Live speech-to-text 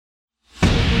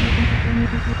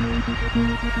Hey,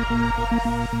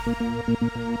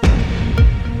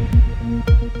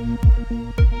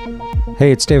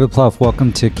 it's David Plouffe.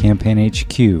 Welcome to Campaign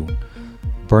HQ.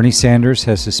 Bernie Sanders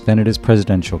has suspended his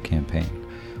presidential campaign.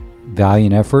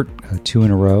 Valiant effort, 2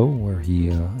 in a row, where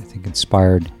he, I think,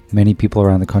 inspired many people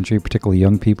around the country, particularly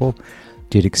young people.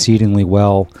 Did exceedingly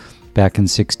well back in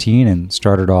 2016 and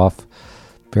started off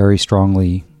very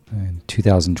strongly in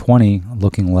 2020,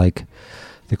 looking like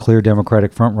the clear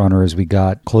Democratic frontrunner as we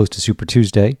got close to Super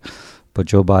Tuesday. But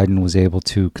Joe Biden was able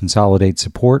to consolidate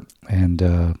support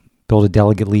and build a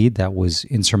delegate lead that was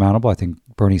insurmountable. I think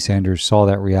Bernie Sanders saw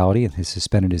that reality and has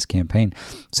suspended his campaign.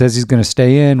 Says he's going to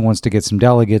stay in, wants to get some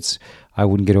delegates. I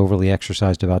wouldn't get overly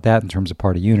exercised about that in terms of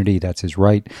party unity. That's his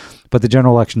right. But the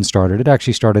general election started. It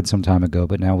actually started some time ago,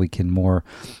 but now we can more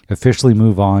officially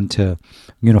move on to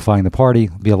unifying the party.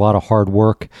 There'll be a lot of hard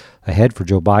work ahead for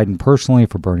Joe Biden personally,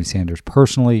 for Bernie Sanders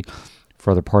personally,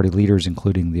 for other party leaders,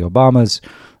 including the Obamas,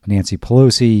 Nancy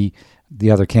Pelosi,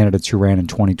 the other candidates who ran in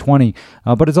 2020,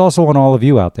 but it's also on all of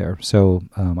you out there. So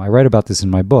I write about this in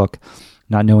my book,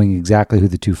 not knowing exactly who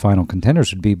the 2 final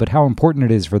contenders would be, but how important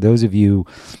it is for those of you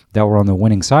that were on the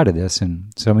winning side of this. And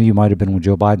some of you might have been with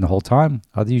Joe Biden the whole time.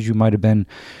 Others of you might have been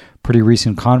pretty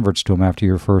recent converts to him after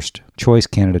your first choice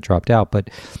candidate dropped out. But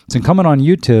it's incumbent on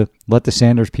you to let the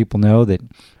Sanders people know that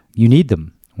you need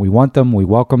them. We want them. We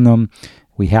welcome them.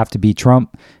 We have to beat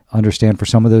Trump. Understand for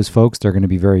some of those folks, they're going to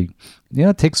be very,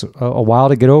 it takes a while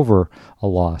to get over a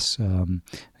loss.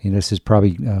 This is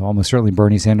probably almost certainly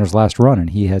Bernie Sanders' last run,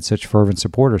 and he had such fervent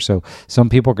supporters. So some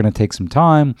people are going to take some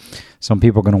time. Some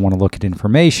people are going to want to look at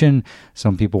information.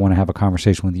 Some people want to have a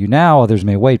conversation with you now. Others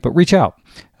may wait, but reach out.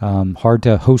 Hard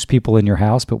to host people in your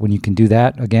house, but when you can do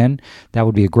that, again, that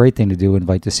would be a great thing to do.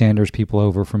 Invite the Sanders people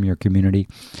over from your community.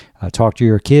 Talk to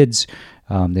your kids.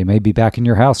 They may be back in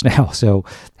your house now, so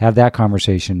have that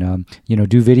conversation.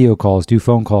 Do video calls, do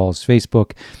phone calls,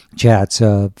 Facebook chats,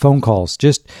 phone calls.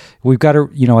 Just, we've got to,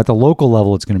 at the local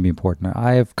level, it's going to be important.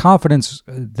 I have confidence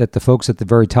that the folks at the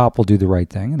very top will do the right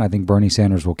thing, and I think Bernie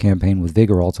Sanders will campaign with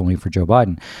vigor ultimately for Joe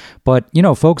Biden. But,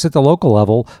 folks at the local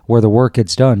level where the work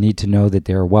gets done need to know that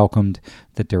they're welcomed,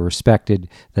 that they're respected,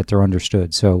 that they're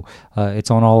understood. So it's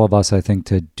on all of us, I think,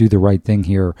 to do the right thing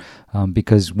here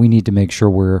because we need to make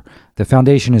sure the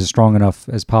foundation is as strong enough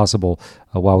as possible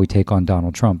while we take on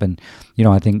Donald Trump. And,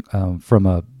 I think from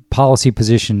a policy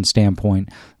position standpoint,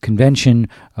 convention,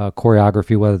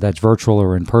 choreography, whether that's virtual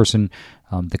or in person,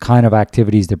 the kind of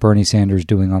activities that Bernie Sanders is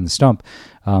doing on the stump,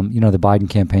 the Biden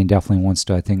campaign definitely wants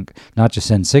to, I think, not just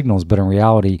send signals, but in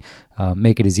reality,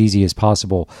 make it as easy as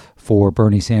possible for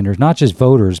Bernie Sanders, not just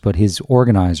voters, but his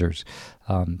organizers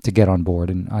to get on board.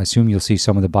 And I assume you'll see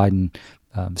some of the Biden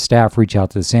staff reach out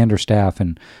to the Sanders staff,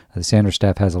 and the Sanders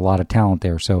staff has a lot of talent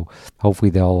there. So hopefully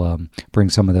they'll bring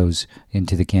some of those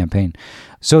into the campaign.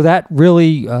 So that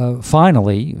really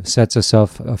finally sets us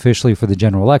up officially for the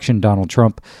general election. Donald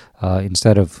Trump,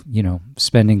 instead of,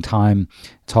 spending time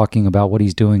talking about what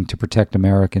he's doing to protect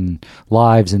American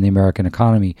lives and the American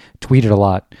economy, tweeted a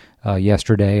lot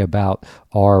yesterday about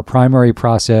our primary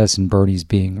process and Bernie's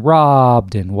being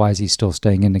robbed and why is he still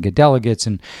staying in to get delegates.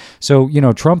 And so,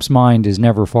 Trump's mind is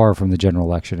never far from the general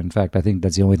election. In fact, I think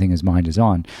that's the only thing his mind is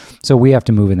on. So we have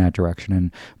to move in that direction.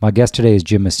 And my guest today is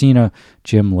Jim Messina.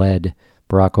 Jim led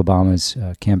Barack Obama's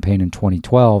campaign in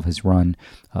 2012, has run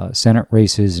Senate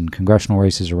races and congressional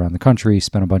races around the country,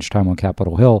 spent a bunch of time on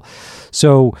Capitol Hill.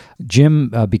 So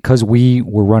Jim, because we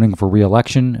were running for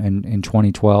re-election in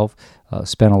 2012,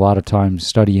 spent a lot of time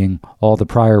studying all the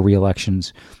prior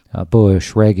re-elections,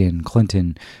 Bush, Reagan,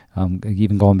 Clinton,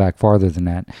 even going back farther than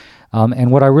that. And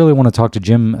what I really want to talk to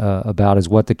Jim about is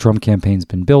what the Trump campaign's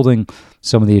been building,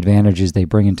 some of the advantages they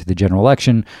bring into the general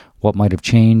election, what might have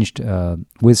changed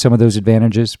with some of those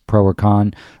advantages, pro or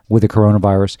con, with the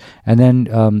coronavirus, and then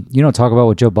talk about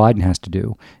what Joe Biden has to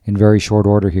do in very short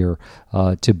order here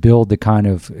to build the kind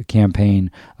of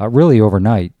campaign really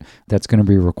overnight that's going to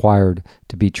be required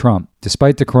to beat Trump.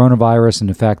 Despite the coronavirus and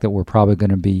the fact that we're probably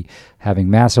going to be having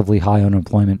massively high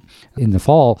unemployment in the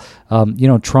fall,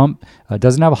 Trump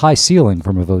doesn't have a high ceiling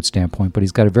from a vote standpoint, but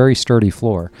he's got a very sturdy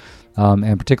floor.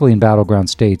 And particularly in battleground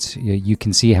states, you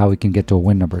can see how he can get to a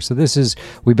win number. So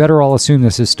we better all assume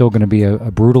this is still going to be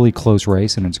a brutally close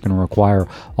race, and it's going to require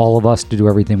all of us to do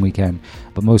everything we can.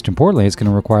 But most importantly, it's going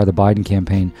to require the Biden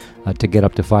campaign to get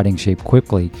up to fighting shape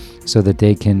quickly so that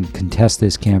they can contest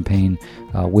this campaign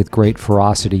with great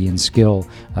ferocity and skill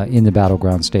in the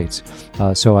battleground states.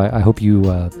 So I hope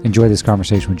you enjoy this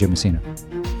conversation with Jim Messina.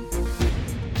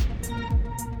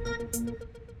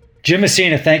 Jim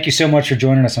Messina, thank you so much for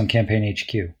joining us on Campaign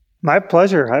HQ. My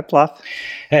pleasure. Hi, Plouffe.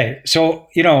 Hey, so,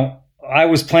 I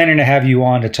was planning to have you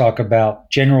on to talk about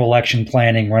general election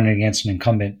planning running against an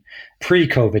incumbent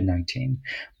pre-COVID-19,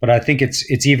 but I think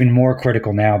it's even more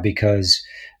critical now because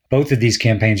both of these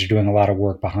campaigns are doing a lot of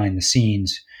work behind the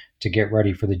scenes to get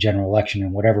ready for the general election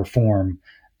in whatever form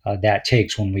that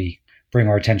takes when we bring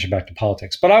our attention back to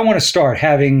politics. But I want to start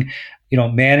having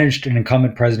managed an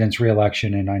incumbent president's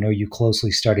reelection, and I know you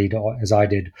closely studied, as I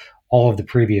did, all of the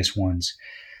previous ones.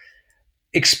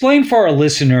 Explain for our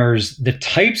listeners the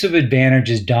types of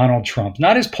advantages Donald Trump,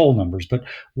 not his poll numbers, but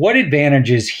what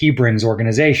advantages he brings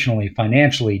organizationally,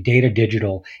 financially, data,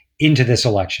 digital into this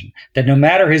election that no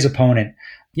matter his opponent,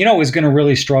 is going to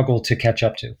really struggle to catch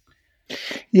up to.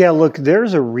 Yeah, look,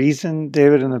 there's a reason,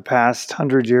 David, in the past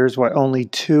 100 years why only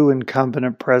two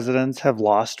incumbent presidents have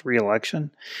lost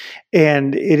re-election.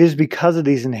 And it is because of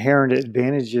these inherent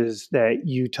advantages that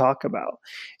you talk about,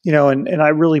 and I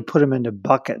really put them into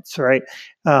buckets, right?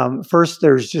 First,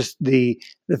 there's just the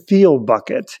field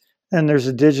bucket, then there's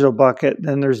a digital bucket,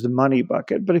 then there's the money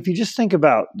bucket. But if you just think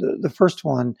about the first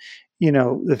one,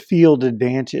 the field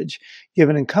advantage, you have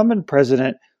an incumbent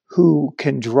president who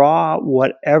can draw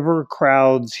whatever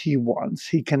crowds he wants.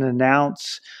 He can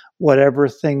announce whatever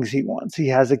things he wants. He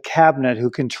has a cabinet who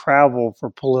can travel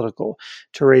for political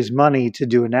to raise money to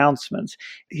do announcements.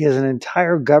 He has an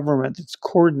entire government that's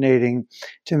coordinating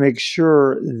to make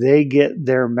sure they get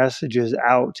their messages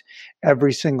out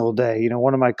every single day.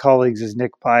 One of my colleagues is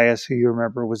Nick Pius, who you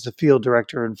remember was the field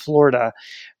director in Florida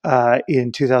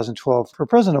in 2012 for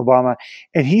President Obama.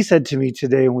 And he said to me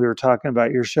today, when we were talking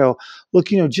about your show, look,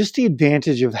 just the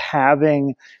advantage of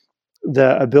having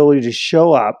the ability to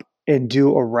show up and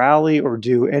do a rally or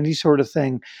do any sort of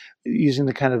thing using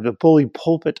the kind of the bully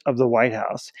pulpit of the White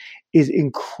House is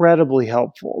incredibly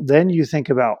helpful. Then you think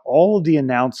about all of the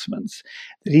announcements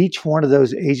that each one of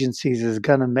those agencies is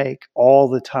going to make all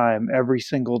the time, every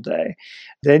single day.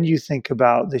 Then you think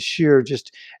about the sheer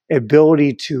just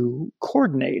ability to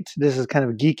coordinate. This is kind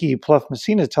of geeky Pluff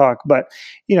Messina talk, but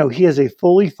he has a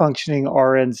fully functioning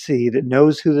RNC that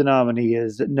knows who the nominee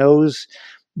is, that knows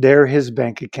they're his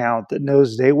bank account, that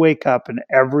knows they wake up and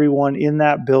everyone in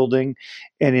that building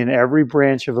and in every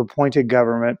branch of appointed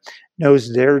government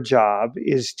knows their job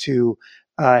is to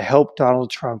help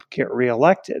Donald Trump get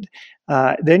reelected.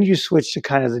 Then you switch to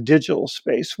kind of the digital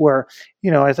space where,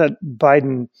 I thought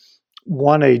Biden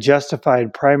won a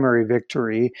justified primary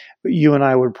victory, but you and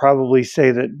I would probably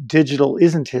say that digital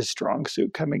isn't his strong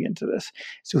suit coming into this.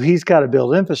 So he's got to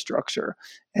build infrastructure.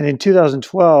 And in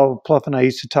 2012, Pluff and I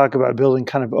used to talk about building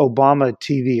kind of Obama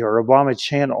TV or Obama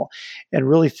channel and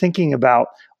really thinking about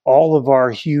all of our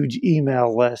huge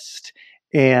email list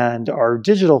and our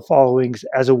digital followings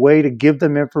as a way to give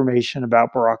them information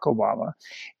about Barack Obama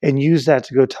and use that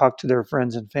to go talk to their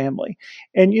friends and family.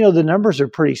 And, the numbers are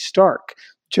pretty stark.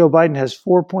 Joe Biden has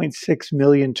 4.6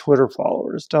 million Twitter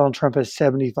followers. Donald Trump has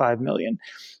 75 million.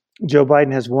 Joe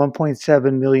Biden has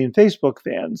 1.7 million Facebook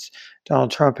fans.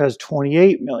 Donald Trump has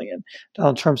 28 million.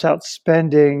 Donald Trump's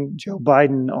outspending Joe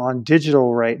Biden on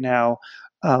digital right now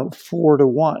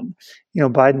 4-1.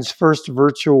 Biden's first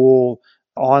virtual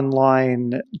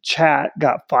online chat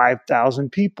got 5,000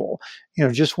 people.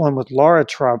 Just one with Laura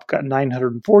Trump got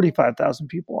 945,000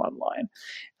 people online.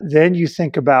 Then you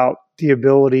think about the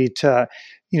ability to,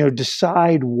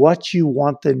 decide what you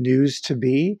want the news to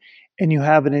be, and you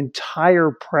have an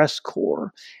entire press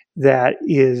corps that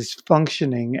is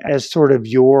functioning as sort of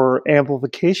your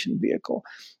amplification vehicle.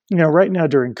 Right now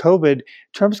during COVID,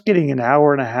 Trump's getting an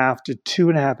hour and a half to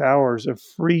 2.5 hours of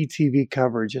free TV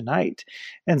coverage a night.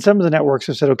 And some of the networks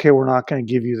have said, okay, we're not going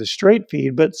to give you the straight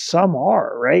feed, but some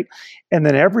are, right? And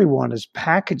then everyone is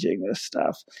packaging this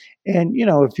stuff. And,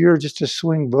 if you're just a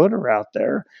swing voter out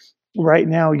there, right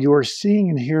now you are seeing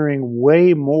and hearing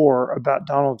way more about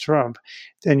Donald Trump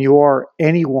than you are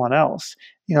anyone else.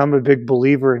 I'm a big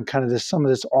believer in kind of some of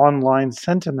this online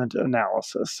sentiment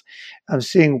analysis. I'm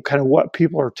seeing kind of what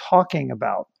people are talking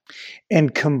about.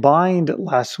 And combined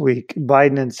last week,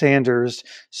 Biden and Sanders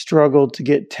struggled to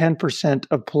get 10%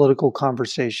 of political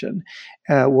conversation,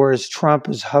 whereas Trump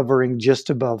is hovering just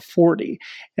above 40.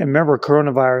 And remember,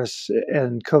 coronavirus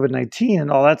and COVID-19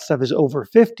 and all that stuff is over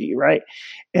 50, right?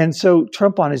 And so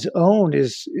Trump on his own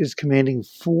is commanding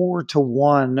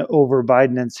 4-1 over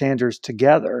Biden and Sanders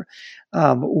together,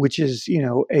 which is,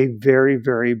 a very,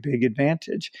 very big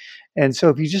advantage. And so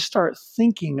if you just start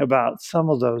thinking about some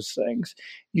of those things,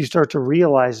 you start to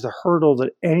realize the hurdle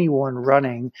that anyone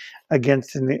running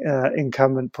against an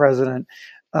incumbent president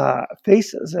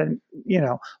faces. And,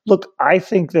 look, I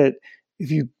think that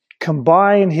if you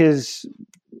combine his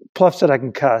Pluff said I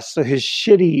can cuss, so his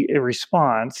shitty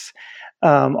response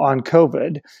on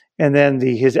COVID, and then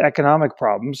his economic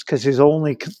problems, because his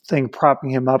only thing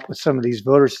propping him up with some of these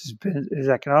voters has been his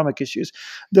economic issues.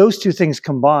 Those two things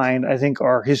combined, I think,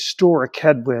 are historic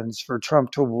headwinds for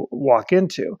Trump to walk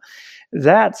into.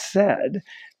 That said,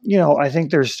 I think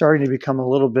there's starting to become a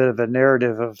little bit of a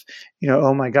narrative of,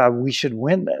 oh my God, we should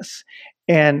win this.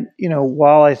 And,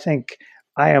 while I think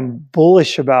I am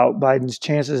bullish about Biden's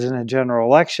chances in a general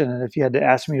election, and if you had to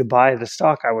ask me to buy the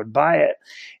stock, I would buy it.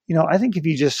 I think if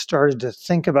you just started to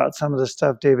think about some of the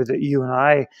stuff, David, that you and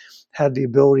I had the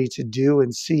ability to do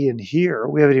and see and hear,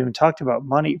 we haven't even talked about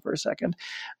money for a second.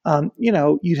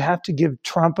 You'd have to give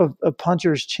Trump a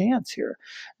puncher's chance here.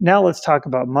 Now let's talk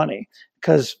about money,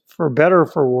 because for better or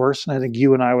for worse, and I think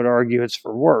you and I would argue it's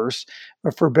for worse,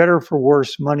 but for better or for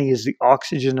worse, money is the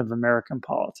oxygen of American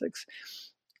politics.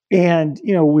 And,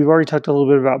 we've already talked a little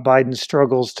bit about Biden's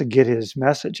struggles to get his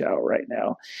message out right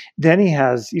now. Then he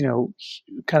has,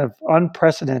 kind of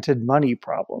unprecedented money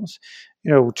problems.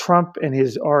 Trump and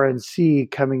his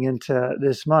RNC coming into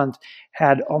this month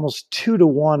had almost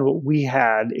 2-to-1 what we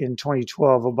had in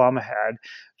 2012, Obama had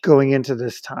going into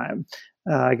this time.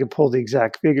 I could pull the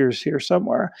exact figures here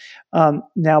somewhere.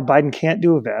 Now, Biden can't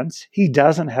do events. He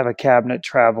doesn't have a cabinet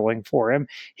traveling for him.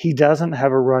 He doesn't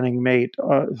have a running mate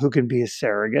who can be a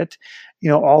surrogate.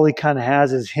 All he kind of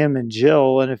has is him and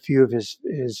Jill and a few of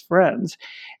his friends.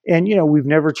 And, we've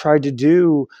never tried to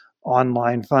do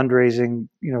online fundraising,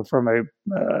 from a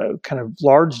kind of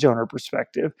large donor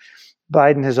perspective.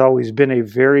 Biden has always been a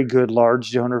very good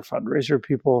large donor fundraiser.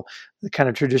 People, the kind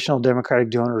of traditional Democratic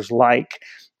donors like.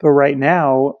 But right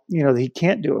now, he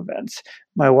can't do events.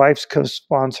 My wife's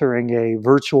co-sponsoring a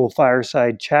virtual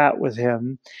fireside chat with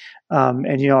him. And,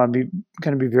 I'm going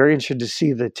to be very interested to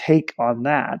see the take on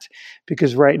that,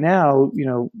 because right now,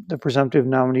 the presumptive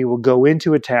nominee will go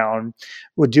into a town,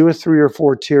 will do a 3 or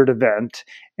 4 tiered event,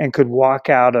 and could walk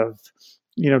out of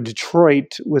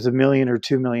Detroit with $1 million or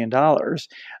 $2 million.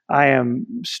 I am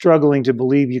struggling to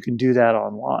believe you can do that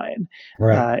online.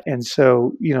 Right. And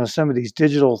so, some of these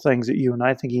digital things that you and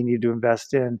I think you need to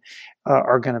invest in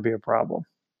are going to be a problem.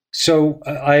 So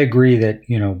I agree that,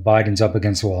 Biden's up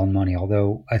against the wall on money,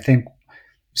 although I think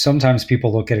sometimes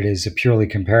people look at it as a purely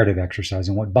comparative exercise.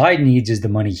 And what Biden needs is the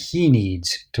money he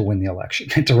needs to win the election,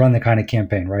 to run the kind of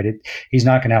campaign, right? He's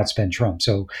not going to outspend Trump.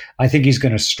 So I think he's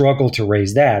going to struggle to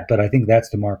raise that, but I think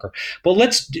that's the marker. But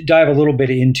let's dive a little bit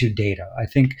into data. I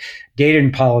think data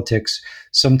in politics,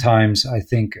 sometimes I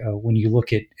think when you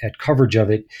look at coverage of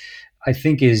it, I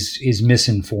think is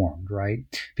misinformed, right?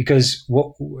 Because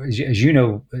as you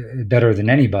know better than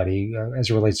anybody,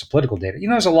 as it relates to political data,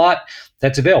 there's a lot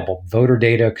that's available: voter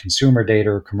data, consumer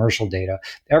data, commercial data.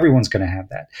 Everyone's going to have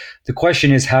that. The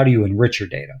question is, how do you enrich your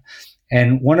data?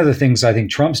 And one of the things I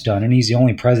think Trump's done, and he's the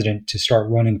only president to start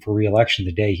running for re-election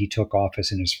the day he took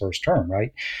office in his first term,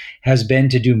 right, has been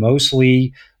to do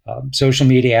mostly social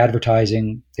media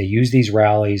advertising. They use these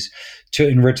rallies to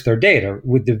enrich their data,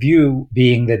 with the view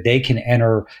being that they can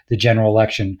enter the general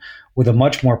election with a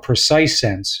much more precise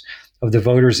sense of the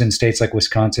voters in states like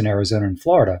Wisconsin, Arizona, and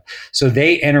Florida. So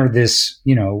they enter this,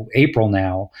 April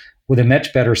now, with a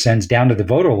much better sense down to the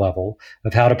voter level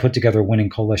of how to put together a winning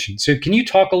coalition. So can you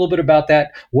talk a little bit about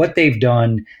that, what they've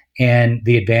done, and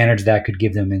the advantage that could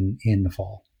give them in the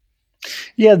fall?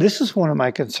 Yeah, this is one of my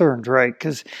concerns, right?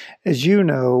 Because as you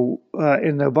know,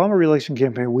 in the Obama re-election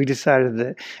campaign, we decided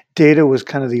that data was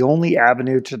kind of the only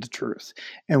avenue to the truth.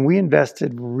 And we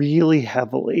invested really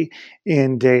heavily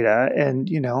in data and,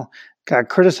 got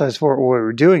criticized for it while we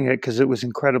were doing it because it was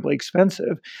incredibly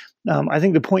expensive. I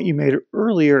think the point you made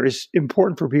earlier is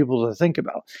important for people to think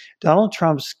about. Donald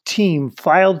Trump's team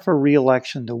filed for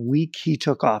re-election the week he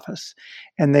took office,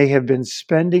 and they have been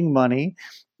spending money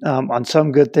on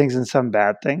some good things and some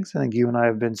bad things. I think you and I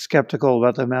have been skeptical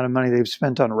about the amount of money they've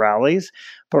spent on rallies,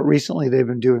 but recently they've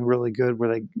been doing really good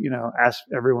where they, ask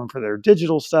everyone for their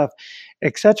digital stuff,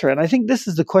 et cetera. And I think this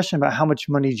is the question about how much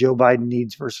money Joe Biden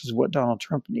needs versus what Donald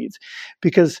Trump needs.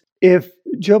 Because if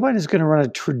Joe Biden is going to run a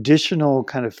traditional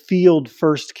kind of field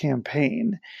first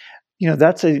campaign,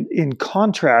 that's in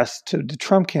contrast to the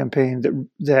Trump campaign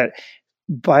that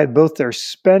by both their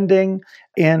spending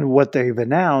and what they've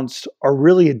announced are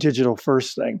really a digital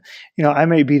first thing. I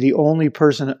may be the only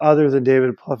person other than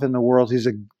David Plouffe in the world who's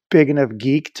a big enough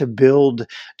geek to build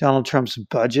Donald Trump's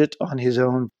budget on his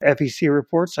own FEC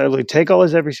reports. I would take all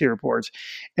his FEC reports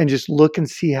and just look and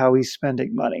see how he's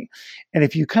spending money. And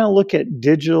if you kind of look at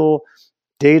digital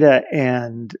data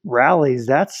and rallies,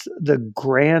 that's the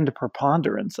grand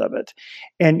preponderance of it.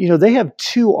 And, they have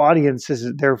two audiences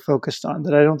that they're focused on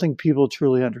that I don't think people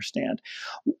truly understand.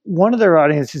 One of their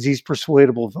audiences is these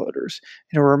persuadable voters.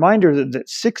 And a reminder that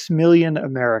 6 million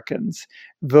Americans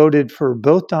voted for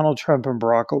both Donald Trump and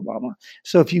Barack Obama.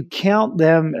 So if you count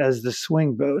them as the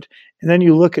swing vote, and then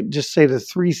you look at just say the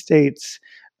three states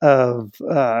of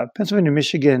Pennsylvania,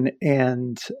 Michigan,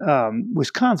 and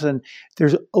Wisconsin,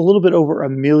 there's a little bit over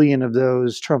 1 million of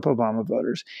those Trump Obama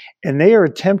voters. And they are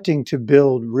attempting to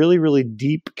build really, really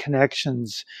deep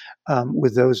connections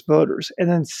with those voters. And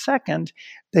then second,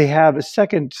 they have a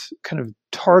second kind of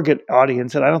target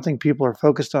audience that I don't think people are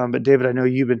focused on. But David, I know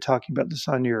you've been talking about this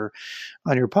on your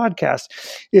podcast,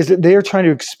 is that they are trying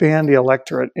to expand the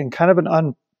electorate in kind of an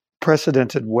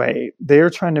unprecedented way.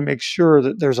 They're trying to make sure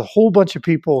that there's a whole bunch of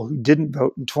people who didn't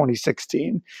vote in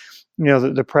 2016,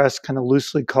 that the press kind of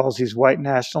loosely calls these white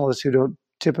nationalists who don't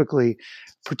typically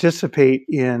participate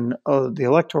in the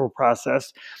electoral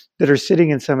process, that are sitting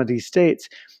in some of these states.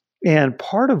 And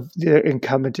part of the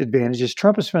incumbent advantage is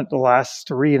Trump has spent the last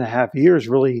 3.5 years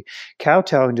really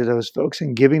kowtowing to those folks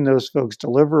and giving those folks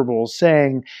deliverables,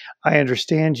 saying, I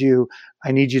understand you.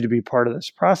 I need you to be part of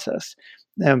this process.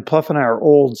 And Pluff and I are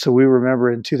old, so we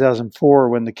remember in 2004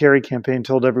 when the Kerry campaign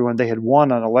told everyone they had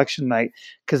won on election night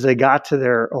because they got to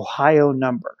their Ohio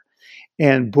number.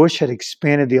 And Bush had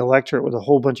expanded the electorate with a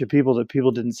whole bunch of people that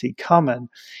people didn't see coming,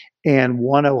 and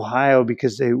won Ohio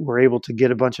because they were able to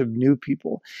get a bunch of new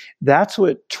people. That's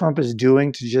what Trump is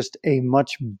doing to just a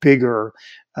much bigger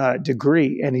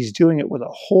degree. And he's doing it with a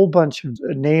whole bunch of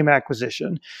name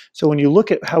acquisition. So when you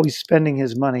look at how he's spending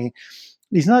his money,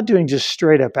 he's not doing just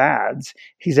straight up ads.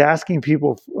 He's asking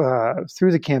people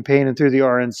through the campaign and through the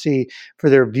RNC for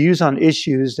their views on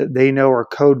issues that they know are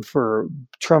code for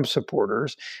Trump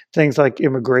supporters, things like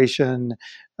immigration,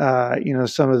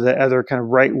 some of the other kind of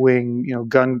right wing,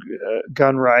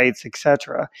 gun rights,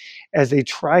 etc., as they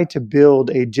try to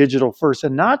build a digital first,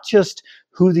 and not just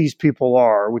who these people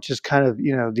are, which is kind of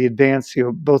the advance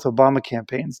both Obama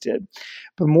campaigns did,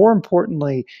 but more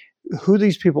importantly, who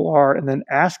these people are, and then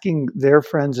asking their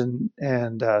friends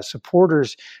and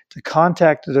supporters to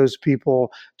contact those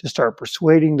people, to start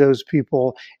persuading those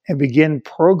people, and begin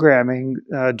programming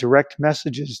direct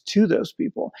messages to those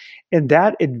people. And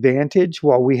that advantage,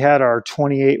 while we had our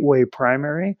 28-way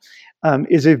primary,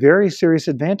 is a very serious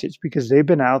advantage because they've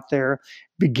been out there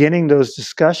beginning those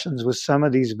discussions with some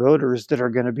of these voters that are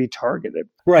going to be targeted.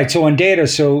 Right. So on data,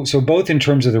 so both in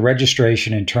terms of the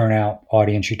registration and turnout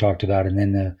audience you talked about, and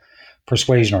then the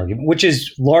persuasion argument, which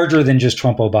is larger than just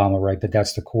Trump Obama, right? But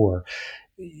that's the core.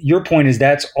 Your point is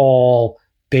that's all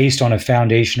based on a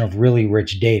foundation of really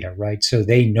rich data, right? So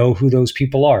they know who those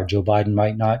people are. Joe Biden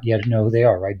might not yet know who they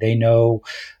are, right? They know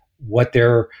what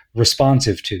they're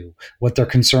responsive to, what their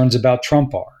concerns about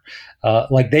Trump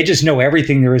are. They just know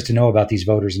everything there is to know about these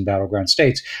voters in battleground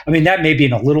states. I mean, that may be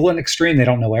a little extreme. They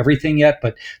don't know everything yet,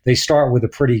 but they start with a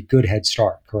pretty good head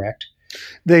start, correct?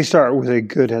 They start with a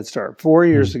good head start. 8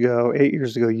 years ago,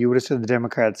 you would have said the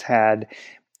Democrats had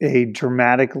a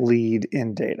dramatic lead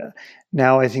in data.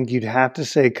 Now, I think you'd have to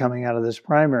say coming out of this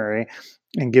primary,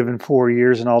 and given 4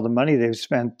 years and all the money they've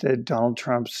spent, that Donald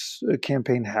Trump's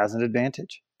campaign has an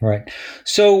advantage. Right.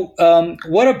 So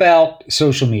what about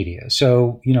social media?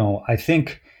 So, I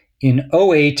think in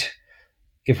 2008,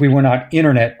 if we were not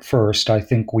internet first, I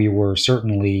think we were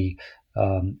certainly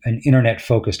an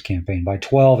internet-focused campaign. By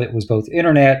 2012, it was both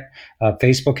internet.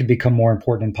 Facebook had become more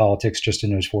important in politics just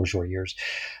in those 4 short years.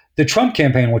 The Trump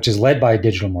campaign, which is led by a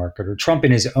digital marketer, Trump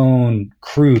in his own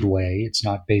crude way, it's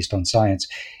not based on science,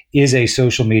 is a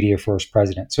social media first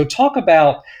president. So talk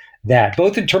about that,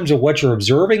 both in terms of what you're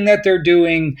observing that they're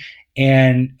doing,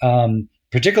 and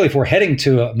particularly if we're heading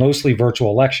to a mostly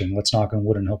virtual election. Let's knock on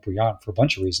wood and hope we aren't for a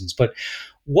bunch of reasons. But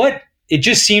it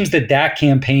just seems that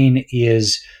campaign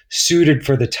is suited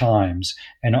for the times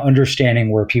and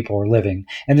understanding where people are living.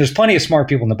 And there's plenty of smart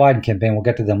people in the Biden campaign. We'll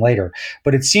get to them later.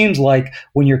 But it seems like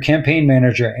when your campaign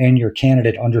manager and your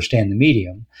candidate understand the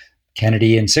medium,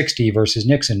 Kennedy in 60 versus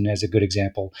Nixon as a good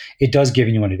example, it does give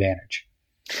you an advantage.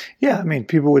 Yeah, I mean,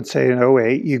 people would say in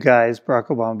 2008, you guys, Barack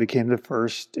Obama became the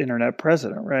first internet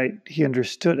president, right? He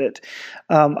understood it.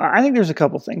 I think there's a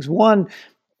couple things. One,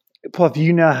 Pluff,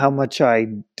 you know how much I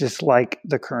dislike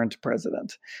the current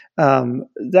president.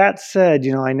 That said,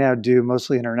 I now do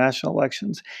mostly international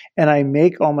elections, and I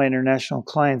make all my international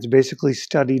clients basically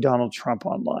study Donald Trump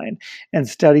online and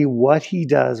study what he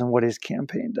does and what his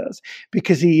campaign does,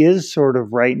 because he is sort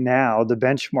of right now the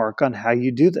benchmark on how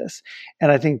you do this.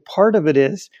 And I think part of it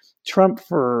is Trump,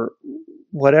 for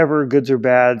whatever goods or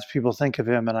bads people think of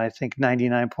him, and I think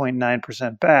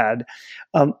 99.9% bad,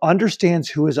 understands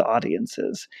who his audience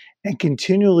is and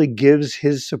continually gives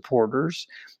his supporters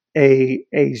a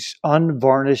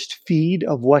unvarnished feed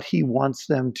of what he wants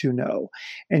them to know.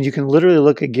 And you can literally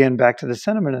look again back to the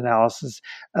sentiment analysis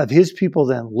of his people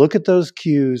then look at those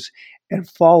cues and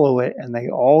follow it, and they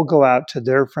all go out to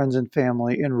their friends and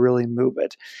family and really move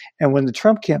it. And when the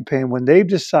Trump campaign, when they've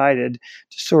decided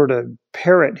to sort of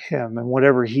parrot him and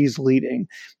whatever he's leading,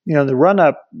 the run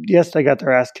up, yes, they got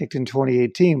their ass kicked in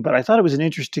 2018, but I thought it was an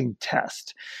interesting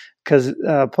test because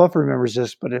Pluff remembers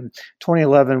this, but in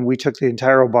 2011, we took the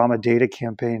entire Obama data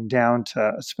campaign down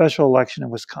to a special election in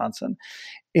Wisconsin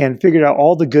and figured out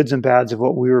all the goods and bads of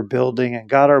what we were building and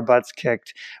got our butts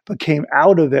kicked, but came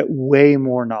out of it way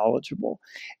more knowledgeable.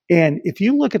 And if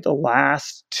you look at the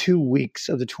last 2 weeks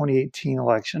of the 2018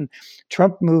 election,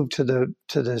 Trump moved to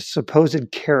the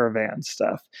supposed caravan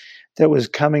stuff that was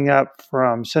coming up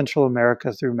from Central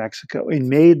America through Mexico and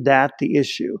made that the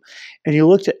issue. And you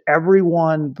looked at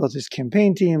everyone, both his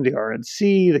campaign team, the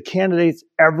RNC, the candidates,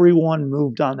 everyone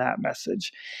moved on that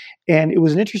message. And it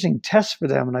was an interesting test for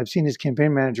them. And I've seen his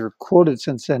campaign manager quoted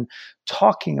since then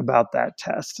talking about that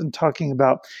test and talking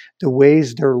about the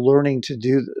ways they're learning to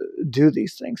do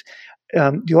these things.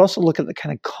 You also look at the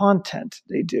kind of content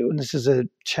they do. And this is a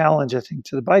challenge, I think,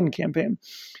 to the Biden campaign,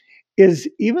 is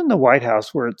even the White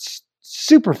House, where it's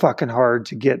super fucking hard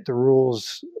to get the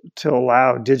rules to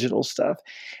allow digital stuff,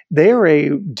 they are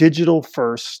a digital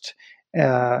first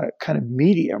kind of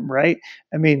medium, right?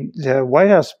 I mean, the White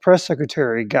House press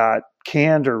secretary got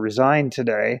canned or resigned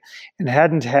today and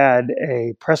hadn't had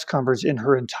a press conference in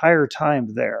her entire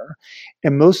time there.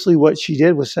 And mostly what she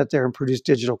did was sit there and produce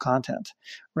digital content,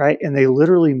 right? And they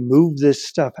literally move this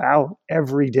stuff out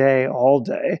every day, all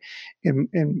day,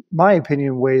 in my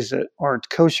opinion, ways that aren't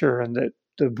kosher and that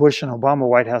the Bush and Obama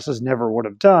White Houses never would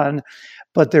have done,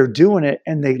 but they're doing it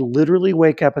and they literally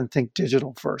wake up and think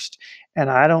digital first. And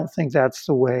I don't think that's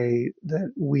the way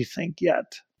that we think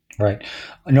yet. Right.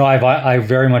 No, I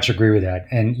very much agree with that.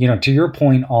 And, to your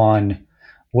point on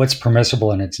what's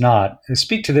permissible and it's not,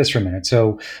 speak to this for a minute.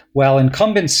 So while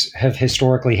incumbents have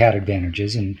historically had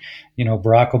advantages, and,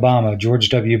 Barack Obama, George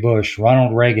W. Bush,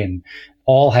 Ronald Reagan,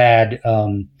 all had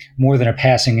more than a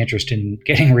passing interest in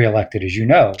getting reelected, as you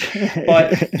know.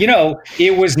 But,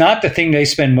 it was not the thing they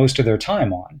spend most of their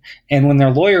time on. And when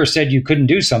their lawyer said you couldn't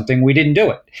do something, we didn't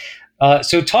do it.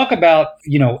 So talk about,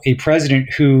 a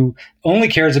president who only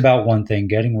cares about one thing,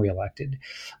 getting reelected,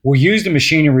 will use the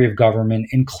machinery of government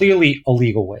in clearly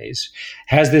illegal ways,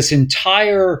 has this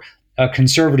entire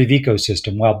conservative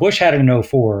ecosystem. While Bush had it in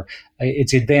 2004,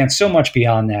 it's advanced so much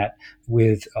beyond that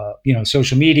with,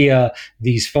 social media,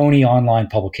 these phony online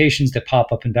publications that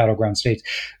pop up in battleground states.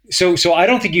 So I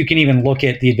don't think you can even look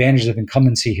at the advantages of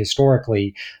incumbency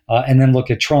historically and then look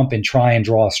at Trump and try and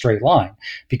draw a straight line,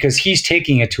 because he's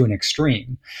taking it to an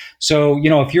extreme. So,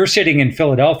 if you're sitting in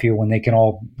Philadelphia when they can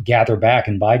all gather back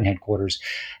in Biden headquarters,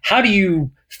 how do you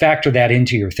factor that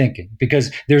into your thinking? Because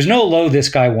there's no low this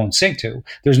guy won't sink to.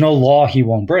 There's no law he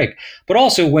won't break. But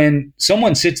also, when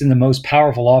someone sits in the most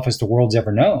powerful office the world's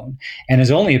ever known and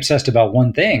is only obsessed about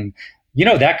one thing,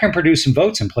 that can produce some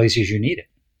votes in places you need it.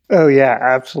 Oh, yeah,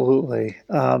 absolutely.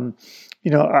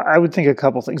 I would think a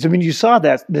couple things. I mean, you saw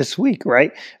that this week,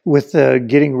 right? With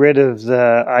getting rid of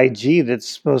the IG that's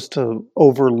supposed to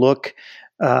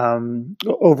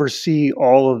oversee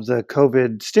all of the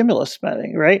COVID stimulus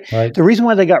spending, right? The reason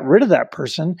why they got rid of that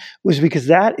person was because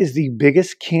that is the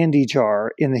biggest candy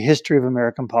jar in the history of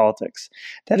American politics.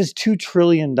 That is $2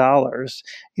 trillion.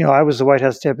 I was the White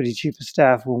House Deputy Chief of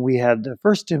Staff when we had the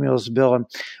first stimulus bill, and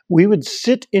we would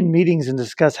sit in meetings and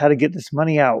discuss how to get this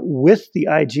money out with the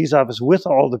IG's office, with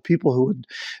all the people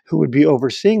who would be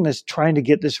overseeing this, trying to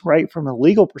get this right from a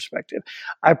legal perspective.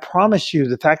 I promise you,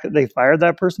 the fact that they fired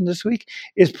that person this week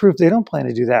is proof they don't plan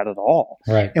to do that at all.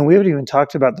 Right. And we haven't even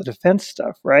talked about the defense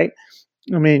stuff, right?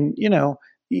 I mean,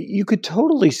 you could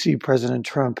totally see President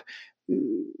Trump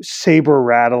saber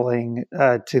rattling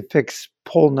to fix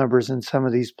poll numbers in some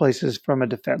of these places from a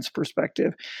defense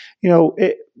perspective.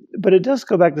 But it does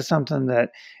go back to something that,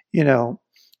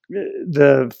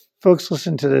 the folks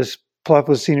listen to this. Pluff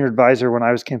was senior advisor when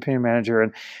I was campaign manager,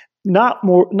 and not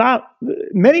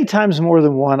many times more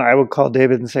than one, I would call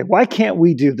David and say, why can't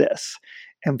we do this?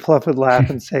 And Pluff would laugh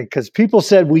and say, because people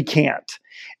said we can't.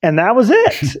 And that was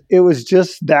it.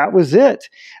 That was it.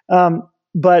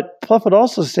 But Pluff would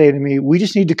also say to me, we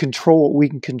just need to control what we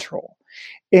can control.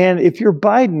 And if you're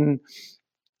Biden,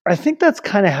 I think that's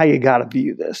kind of how you got to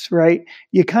view this, right?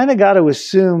 You kind of got to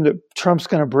assume that Trump's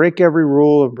going to break every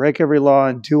rule and break every law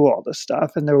and do all this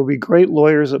stuff. And there will be great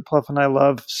lawyers that Pluff and I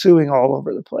love suing all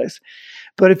over the place.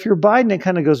 But if you're Biden, it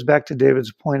kind of goes back to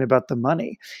David's point about the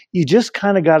money. You just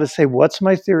kind of got to say, what's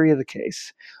my theory of the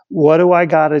case? What do I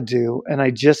got to do? And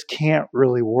I just can't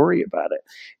really worry about it.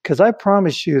 Because I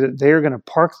promise you that they're going to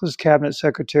park those cabinet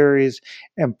secretaries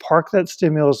and park that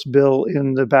stimulus bill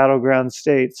in the battleground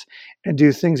states and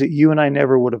do things that you and I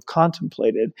never would have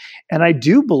contemplated. And I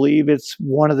do believe it's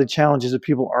one of the challenges that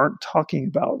people aren't talking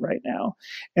about right now.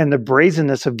 And the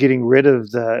brazenness of getting rid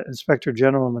of the inspector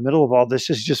general in the middle of all this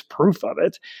is just proof of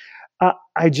it.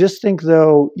 I just think,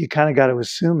 though, you kind of got to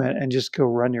assume it and just go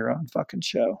run your own fucking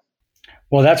show.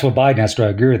 Well, that's what Biden has to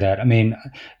agree with that. I mean,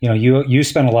 you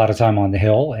spent a lot of time on the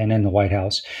Hill and in the White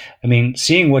House. I mean,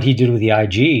 seeing what he did with the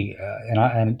IG,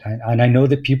 and I know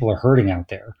that people are hurting out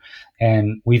there,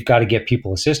 and we've got to get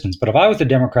people assistance. But if I was the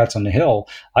Democrats on the Hill,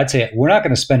 I'd say we're not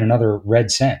going to spend another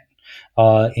red cent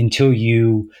until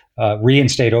you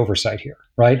reinstate oversight here,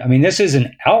 right? I mean, this is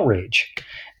an outrage.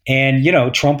 And,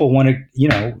 Trump will want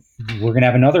to, we're going to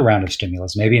have another round of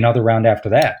stimulus, maybe another round after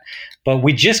that. But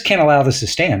we just can't allow this to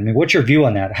stand. I mean, what's your view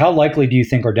on that? How likely do you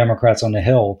think are Democrats on the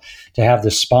Hill to have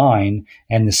the spine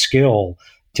and the skill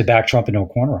to back Trump into a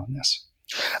corner on this?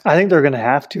 I think they're going to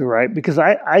have to, right? Because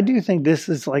I do think this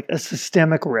is like a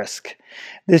systemic risk.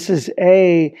 This is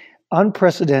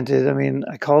unprecedented. I mean,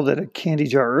 I called it a candy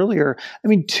jar earlier. I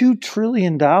mean, $2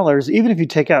 trillion, even if you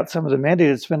take out some of the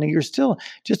mandated spending, you're still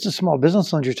just a small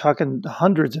business loan. You're talking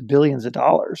hundreds of billions of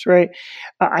dollars, right?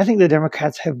 I think the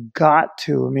Democrats have got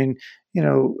to. I mean,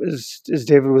 as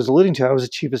David was alluding to, I was the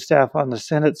chief of staff on the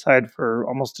Senate side for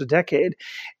almost a decade.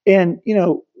 And,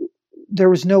 there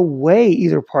was no way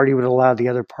either party would allow the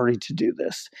other party to do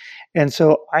this. And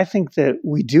so I think that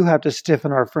we do have to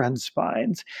stiffen our friends'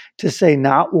 spines to say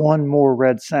not one more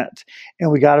red cent. And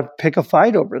we got to pick a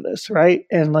fight over this, right?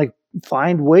 And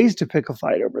find ways to pick a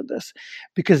fight over this,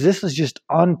 because this is just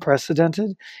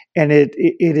unprecedented, and it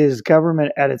is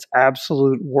government at its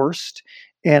absolute worst.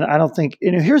 And I don't think,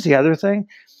 here's the other thing.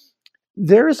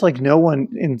 There is no one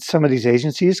in some of these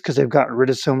agencies, because they've gotten rid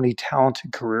of so many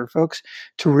talented career folks,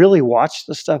 to really watch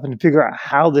the stuff and figure out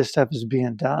how this stuff is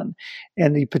being done.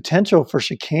 And the potential for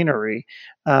chicanery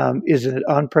is an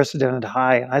unprecedented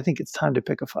high. And I think it's time to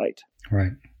pick a fight.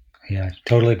 Right. Yeah, I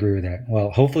totally agree with that.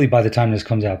 Well, hopefully by the time this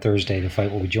comes out Thursday, the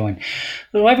fight will be joined.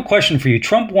 So I have a question for you.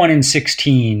 Trump won in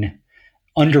 2016,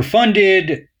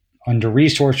 underfunded,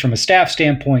 under-resourced from a staff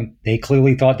standpoint. They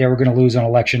clearly thought they were going to lose on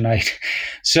election night.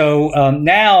 So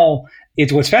now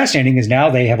what's fascinating is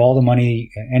now they have all the money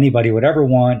anybody would ever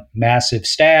want, massive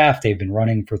staff. They've been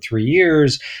running for 3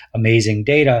 years, amazing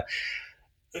data.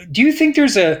 Do you think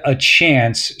there's a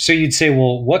chance? So you'd say,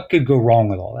 well, what could go wrong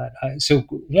with all that? So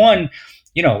one,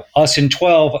 us in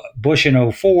 12, Bush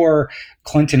in 04,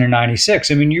 Clinton in 96.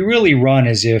 I mean, you really run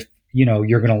as if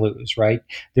you're going to lose, right?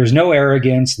 There's no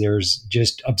arrogance. There's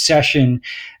just obsession.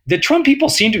 The Trump people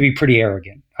seem to be pretty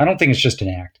arrogant. I don't think it's just an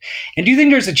act. And do you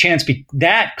think there's a chance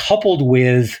that coupled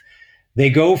with they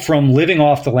go from living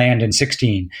off the land in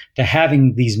 16 to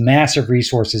having these massive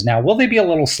resources now, will they be a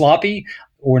little sloppy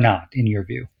or not, in your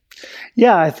view?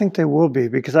 Yeah, I think they will be,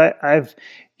 because I've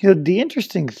the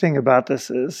interesting thing about this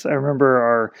is I remember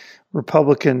our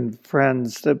Republican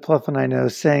friends that Pluff and I know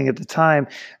saying at the time,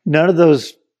 none of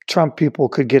those Trump people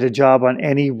could get a job on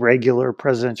any regular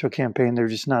presidential campaign. They're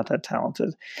just not that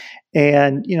talented.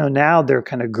 And, now they're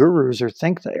kind of gurus, or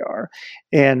think they are.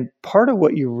 And part of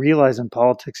what you realize in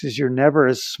politics is you're never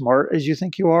as smart as you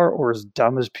think you are, or as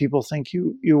dumb as people think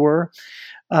you were.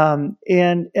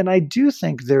 And I do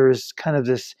think there is kind of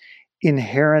this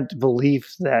inherent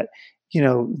belief that,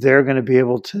 they're going to be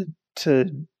able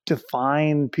to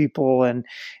define people. And,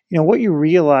 what you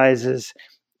realize is,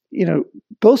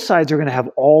 both sides are going to have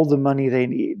all the money they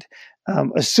need,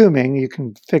 assuming you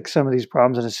can fix some of these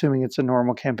problems, and assuming it's a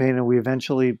normal campaign and we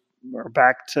eventually are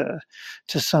back to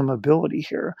some ability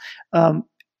here.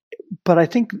 But I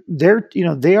think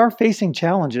they are facing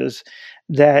challenges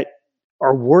that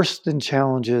are worse than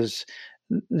challenges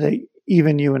that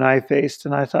even you and I faced.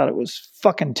 And I thought it was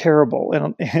fucking terrible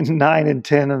in 9 and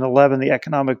 10 and 11, the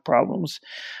economic problems.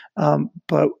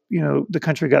 But the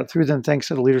country got through them thanks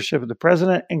to the leadership of the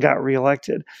president and got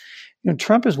reelected.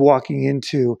 Trump is walking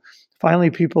into,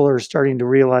 finally people are starting to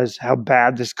realize how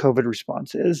bad this COVID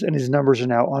response is, and his numbers are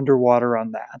now underwater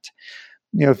on that.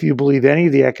 If you believe any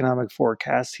of the economic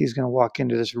forecasts, he's going to walk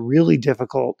into this really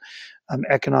difficult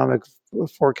economic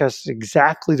forecast at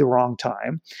exactly the wrong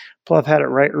time. Pluff had it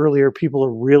right earlier. People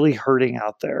are really hurting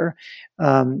out there.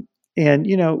 And,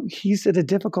 he's at a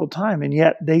difficult time, and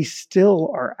yet they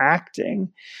still are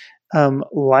acting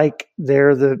like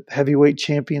they're the heavyweight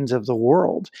champions of the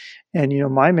world. And,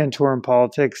 my mentor in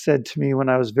politics said to me when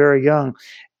I was very young,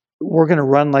 we're going to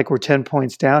run like we're 10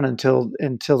 points down until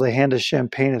they hand us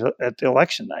champagne at the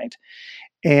election night.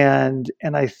 And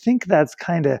I think that's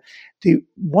kind of the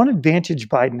one advantage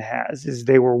Biden has is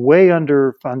they were way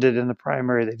underfunded in the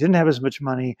primary. They didn't have as much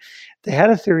money. They had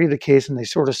a theory of the case and they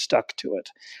sort of stuck to it.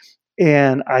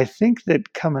 And I think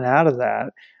that coming out of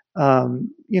that,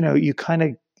 you kind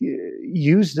of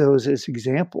use those as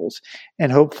examples,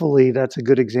 and hopefully that's a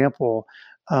good example.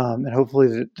 And hopefully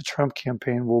the Trump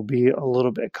campaign will be a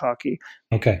little bit cocky.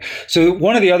 Okay. So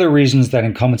one of the other reasons that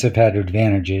incumbents have had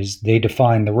advantages, they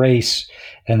define the race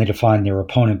and they define their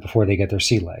opponent before they get their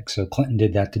sea legs. So Clinton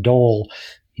did that to Dole.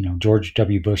 George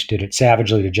W. Bush did it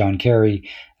savagely to John Kerry.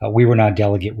 We were not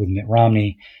delegate with Mitt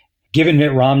Romney. Given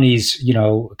Mitt Romney's,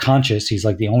 conscience, he's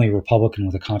like the only Republican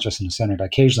with a conscience in the Senate.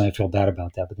 Occasionally I feel bad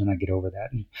about that, but then I get over that.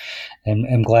 And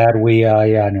I'm glad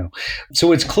I know.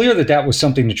 So it's clear that was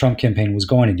something the Trump campaign was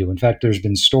going to do. In fact, there's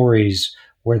been stories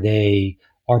where they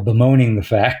are bemoaning the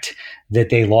fact that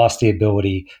they lost the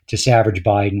ability to savage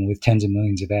Biden with tens of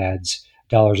millions of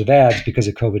dollars of ads because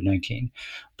of COVID-19.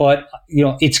 But,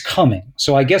 it's coming.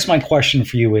 So I guess my question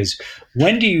for you is,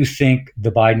 when do you think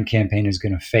the Biden campaign is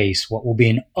going to face what will be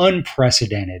an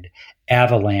unprecedented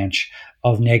avalanche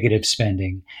of negative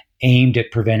spending aimed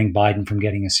at preventing Biden from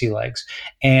getting his sea legs?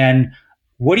 And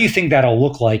what do you think that'll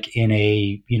look like in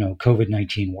a,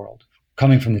 COVID-19 world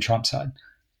coming from the Trump side?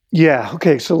 Yeah.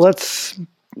 Okay. So let's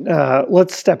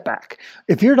step back.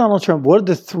 If you're Donald Trump, what are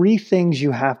the three things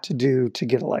you have to do to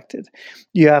get elected?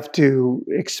 You have to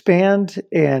expand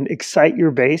and excite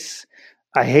your base.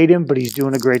 I hate him, but he's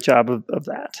doing a great job of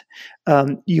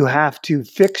that. You have to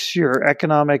fix your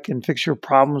economic and fix your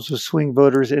problems with swing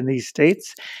voters in these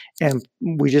states. And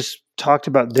we just talked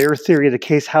about their theory of the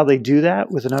case, how they do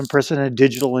that with an unprecedented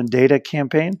digital and data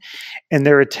campaign. And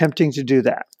they're attempting to do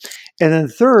that. And then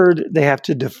third, they have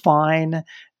to define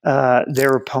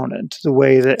their opponent the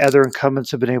way that other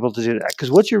incumbents have been able to do that.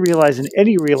 Because what you realize in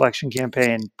any reelection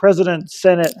campaign, president,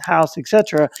 Senate, House,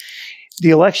 etc., the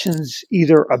election's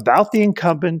either about the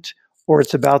incumbent or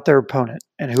it's about their opponent.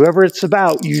 And whoever it's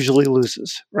about usually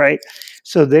loses, right?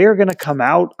 So they are going to come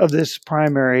out of this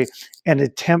primary and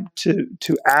attempt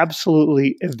to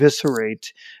absolutely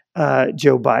eviscerate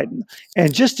Joe Biden.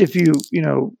 And just if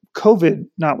COVID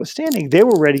notwithstanding, they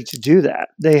were ready to do that.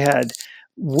 They had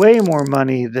way more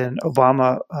money than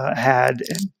Obama had,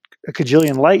 and a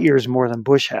cajillion light years more than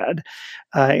Bush had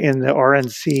in the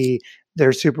RNC,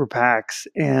 their super PACs,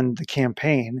 and the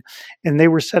campaign. And they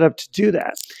were set up to do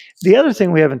that. The other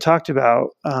thing we haven't talked about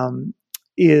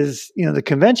is the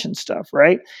convention stuff,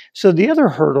 right? So the other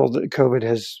hurdle that COVID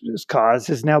has caused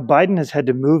is now Biden has had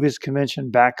to move his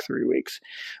convention back 3 weeks,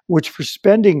 which for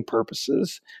spending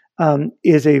purposes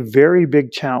is a very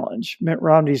big challenge. Mitt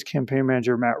Romney's campaign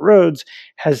manager, Matt Rhodes,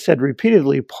 has said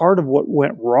repeatedly part of what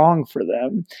went wrong for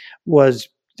them was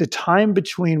the time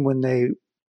between when they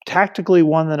tactically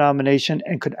won the nomination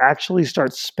and could actually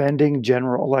start spending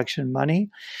general election money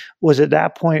was at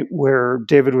that point where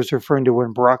David was referring to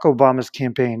when Barack Obama's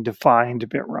campaign defined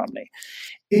Mitt Romney.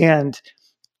 And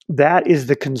that is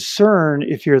the concern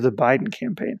if you're the Biden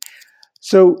campaign.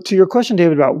 So to your question,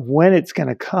 David, about when it's going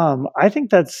to come, I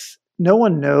think no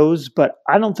one knows, but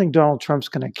I don't think Donald Trump's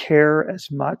going to care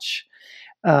as much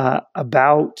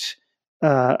about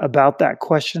that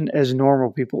question as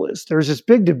normal people is. There's this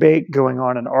big debate going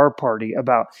on in our party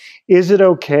about, is it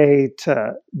okay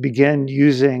to begin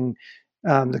using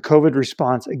the COVID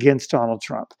response against Donald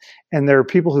Trump? And there are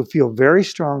people who feel very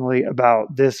strongly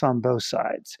about this on both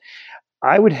sides.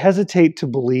 I would hesitate to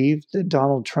believe that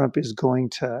Donald Trump is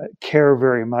going to care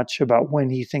very much about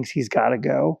when he thinks he's got to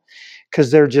go,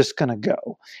 because they're just going to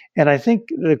go. And I think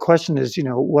the question is,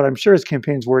 what I'm sure his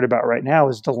campaign's worried about right now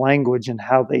is the language and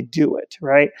how they do it,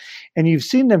 right? And you've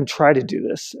seen them try to do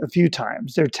this a few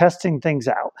times. They're testing things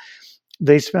out.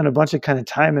 They spent a bunch of kind of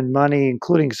time and money,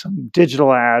 including some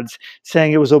digital ads,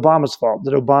 saying it was Obama's fault,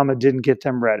 that Obama didn't get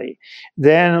them ready.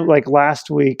 Then, like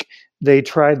last week, they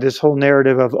tried this whole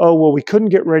narrative of, oh, well, we couldn't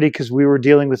get ready because we were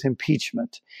dealing with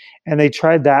impeachment. And they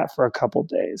tried that for a couple of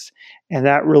days, and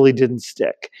that really didn't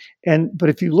stick. But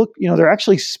if you look, they're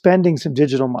actually spending some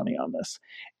digital money on this.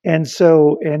 And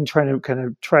trying to kind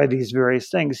of try these various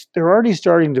things. They're already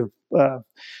starting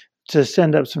to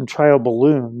send up some trial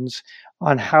balloons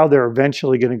on how they're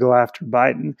eventually going to go after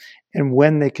Biden and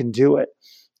when they can do it.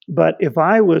 But if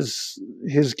I was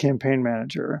his campaign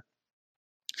manager,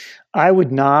 I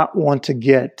would not want to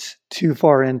get too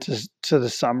far into the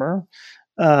summer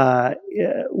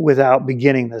without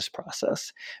beginning this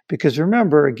process. Because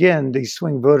remember, again, these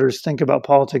swing voters think about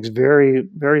politics very,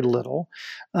 very little,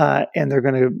 and they're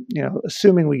going to,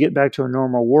 assuming we get back to a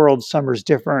normal world, summer's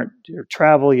different. You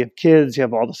travel, you have kids, you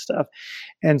have all this stuff,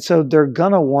 and so they're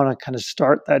going to want to kind of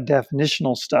start that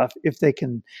definitional stuff if they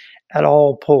can at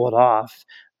all pull it off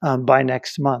by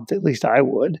next month. At least I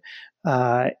would.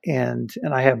 And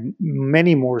I have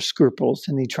many more scruples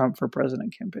in the Trump for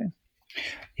president campaign.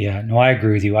 Yeah, no, I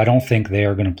agree with you. I don't think they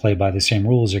are going to play by the same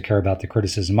rules or care about the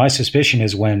criticism. My suspicion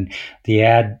is when the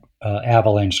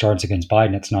avalanche starts against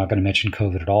Biden, it's not going to mention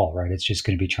COVID at all, right? It's just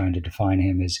going to be trying to define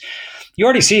him as, you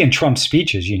already see in Trump's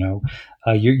speeches,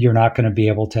 you're not going to be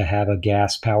able to have a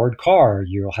gas-powered car.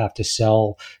 You'll have to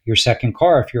sell your second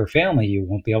car if you're a family. You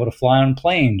won't be able to fly on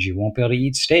planes. You won't be able to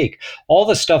eat steak. All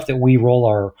the stuff that we roll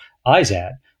our eyes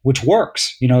at, which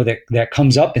works, that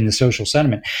comes up in the social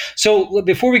sentiment. So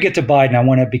before we get to Biden, I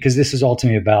want to, because this is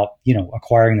ultimately about,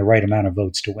 acquiring the right amount of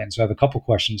votes to win. So I have a couple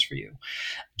questions for you.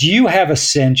 Do you have a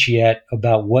sense yet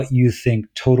about what you think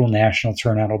total national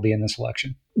turnout will be in this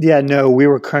election? Yeah, no, we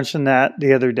were crunching that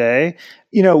the other day.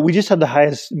 We just had the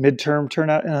highest midterm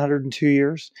turnout in 102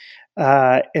 years.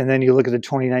 And then you look at the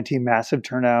 2019 massive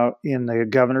turnout in the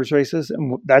governor's races,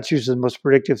 and that's usually the most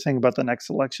predictive thing about the next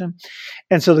election.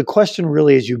 And so the question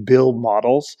really, as you build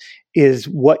models, is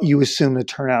what you assume the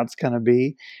turnout's going to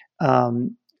be.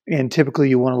 And typically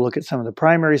you want to look at some of the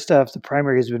primary stuff. The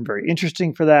primary has been very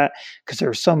interesting for that because there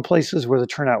are some places where the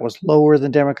turnout was lower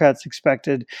than Democrats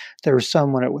expected. There were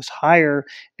some when it was higher.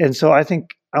 And so I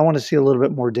think I want to see a little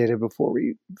bit more data before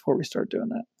we start doing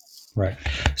that. Right.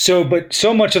 But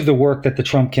so much of the work that the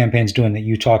Trump campaign's doing that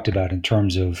you talked about in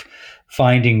terms of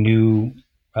finding new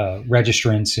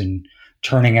registrants and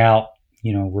turning out,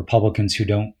 Republicans who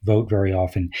don't vote very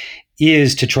often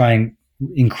is to try and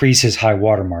increase his high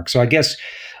watermark. So I guess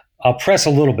I'll press a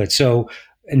little bit. So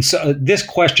this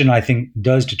question, I think,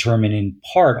 does determine in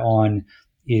part on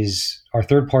is our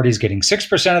third parties getting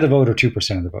 6% of the vote or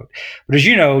 2% of the vote. But as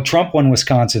you know, Trump won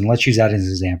Wisconsin. Let's use that as an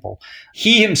example.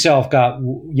 He himself got,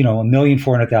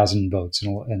 1,400,000 votes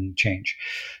and change.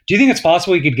 Do you think it's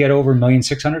possible he could get over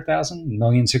 1,600,000,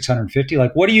 1,650,000?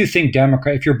 Like, what do you think,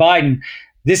 Democrat? If you're Biden,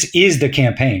 this is the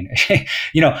campaign.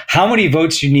 How many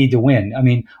votes do you need to win? I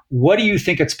mean, what do you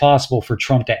think it's possible for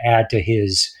Trump to add to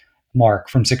his mark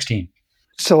from 16?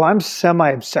 So I'm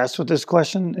semi-obsessed with this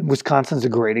question. And Wisconsin's a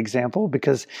great example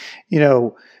because,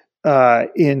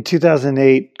 in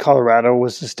 2008, Colorado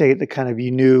was the state that kind of, you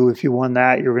knew if you won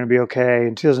that, you were going to be okay.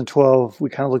 In 2012, we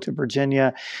kind of looked at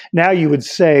Virginia. Now you would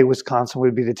say Wisconsin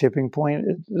would be the tipping point,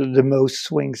 the most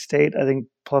swing state. I think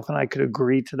Pluff and I could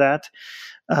agree to that.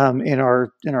 In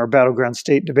our battleground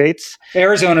state debates.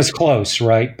 Arizona's close,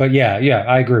 right? But yeah,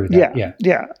 I agree with that.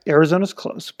 Yeah. Arizona's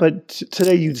close, but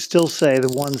today you'd still say the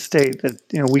one state that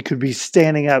we could be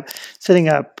sitting up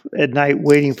at night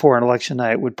waiting for an election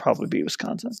night would probably be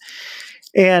Wisconsin.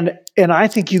 And I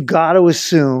think you got to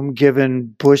assume,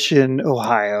 given Bush in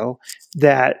Ohio,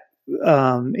 that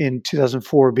in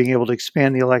 2004 being able to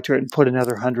expand the electorate and put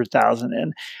another 100,000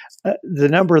 in, the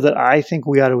number that I think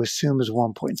we ought to assume is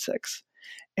 1.6.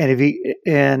 And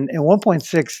and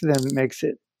 1.6 then makes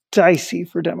it dicey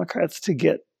for Democrats to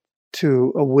get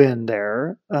to a win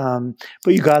there. But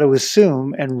you got to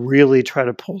assume and really try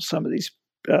to pull some of these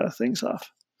things off.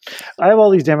 I have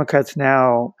all these Democrats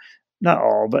now, not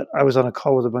all, but I was on a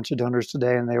call with a bunch of donors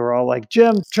today, and they were all like,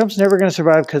 "Jim, Trump's never going to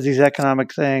survive because these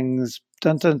economic things.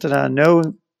 Dun, dun, dun, dun.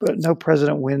 No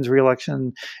president wins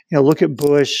re-election. Look at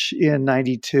Bush in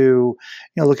 92.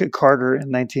 Look at Carter in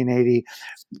 1980.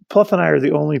 Pluff and I are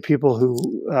the only people who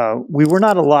we were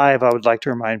not alive, I would like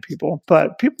to remind people.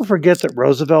 But people forget that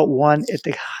Roosevelt won at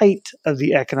the height of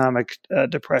the economic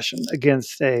depression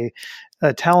against a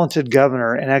talented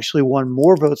governor and actually won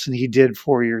more votes than he did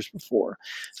 4 years before.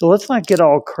 So let's not get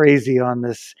all crazy on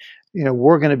this.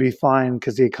 We're going to be fine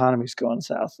because the economy's going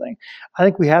south thing. I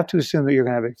think we have to assume that you're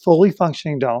going to have a fully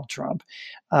functioning Donald Trump.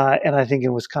 And I think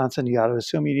in Wisconsin, you got to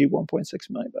assume you need 1.6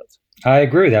 million votes. I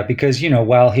agree with that because,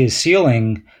 while his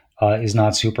ceiling is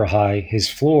not super high, his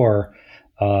floor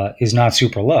is not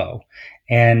super low.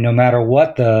 And no matter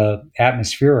what the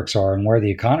atmospherics are and where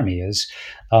the economy is,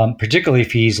 particularly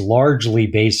if he's largely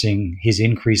basing his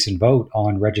increase in vote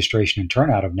on registration and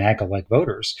turnout of NAGA-like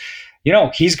voters,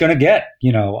 he's going to get,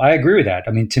 I agree with that.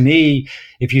 I mean, to me,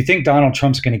 if you think Donald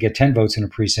Trump's going to get 10 votes in a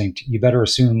precinct, you better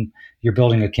assume you're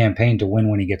building a campaign to win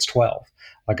when he gets 12.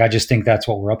 I just think that's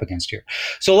what we're up against here.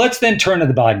 So let's then turn to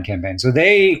the Biden campaign. So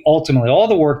they ultimately, all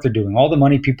the work they're doing, all the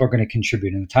money people are going to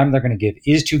contribute and the time they're going to give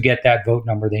is to get that vote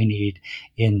number they need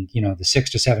in, the 6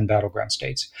 to 7 battleground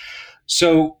states.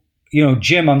 So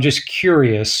Jim, I'm just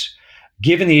curious,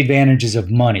 given the advantages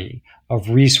of money, of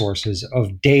resources,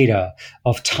 of data,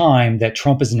 of time that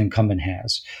Trump as an incumbent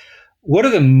has, what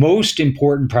are the most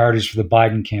important priorities for the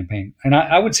Biden campaign? And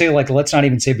I would say, like, let's not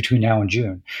even say between now and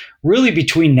June, really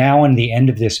between now and the end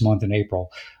of this month in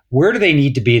April, where do they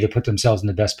need to be to put themselves in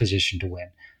the best position to win?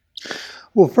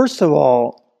 Well, first of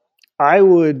all, I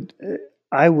would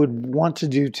I would want to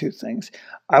do two things.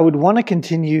 I would want to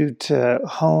continue to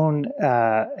hone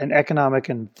an economic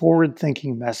and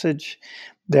forward-thinking message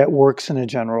that works in a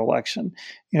general election.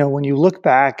 When you look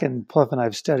back, and Pluff and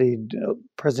I've studied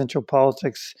presidential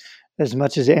politics as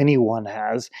much as anyone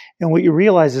has, and what you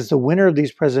realize is the winner of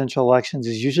these presidential elections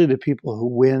is usually the people who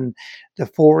win the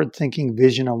forward-thinking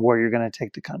vision on where you're going to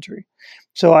take the country.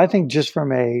 So I think just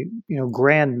from a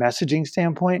grand messaging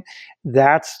standpoint,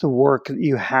 that's the work that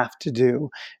you have to do.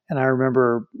 And I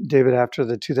remember, David, after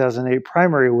the 2008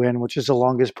 primary win, which is the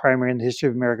longest primary in the history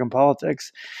of American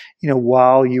politics,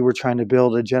 while you were trying to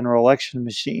build a general election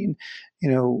machine,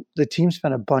 the team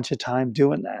spent a bunch of time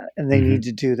doing that, and they need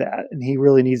to do that. And he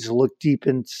really needs to look deep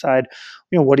inside,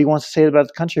 what he wants to say about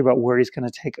the country, about where he's going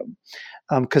to take them.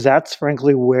 Because that's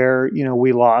frankly where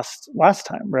we lost last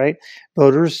time, right?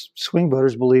 Swing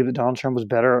voters, believe that Donald Trump was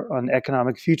better on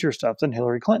economic future stuff than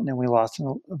Hillary Clinton, and we lost in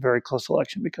a very close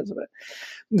election because of it.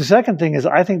 The second thing is,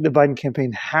 I think the Biden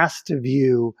campaign has to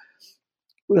view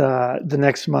the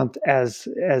next month as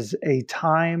a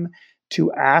time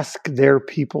to ask their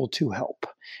people to help.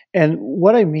 And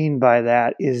what I mean by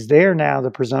that is they're now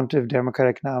the presumptive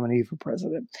Democratic nominee for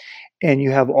president. And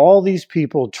you have all these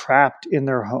people trapped in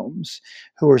their homes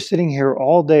who are sitting here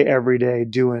all day, every day,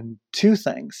 doing two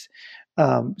things.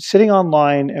 Sitting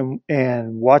online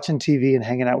and watching TV and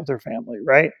hanging out with their family,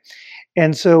 right?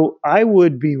 And so I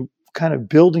would be kind of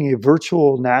building a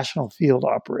virtual national field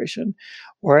operation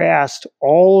where I asked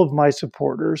all of my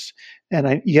supporters,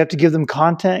 and you have to give them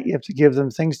content, you have to give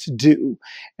them things to do.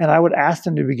 And I would ask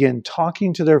them to begin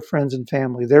talking to their friends and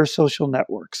family, their social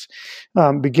networks,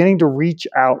 beginning to reach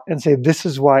out and say, this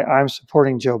is why I'm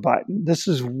supporting Joe Biden. This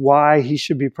is why he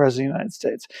should be president of the United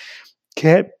States.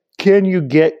 Can you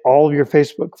get all of your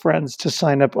Facebook friends to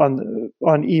sign up on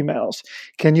emails?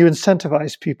 Can you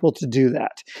incentivize people to do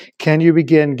that? Can you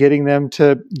begin getting them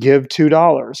to give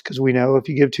 $2? Because we know if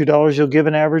you give $2, you'll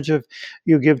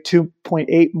give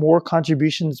 2.8 more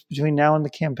contributions between now and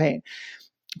the campaign.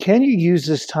 Can you use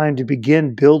this time to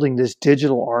begin building this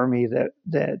digital army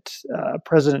that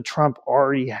President Trump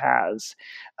already has?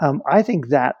 I think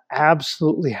that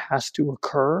absolutely has to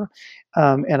occur,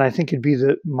 and I think it'd be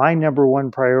my number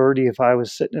one priority if I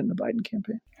was sitting in the Biden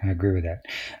campaign. I agree with that.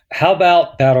 How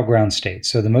about battleground states?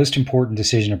 So the most important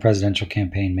decision a presidential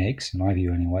campaign makes, in my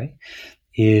view anyway,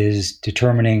 is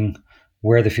determining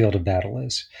where the field of battle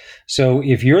is. So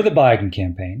if you're the Biden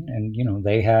campaign and,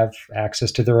 they have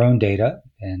access to their own data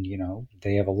and,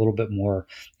 they have a little bit more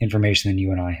information than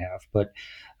you and I have, but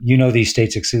these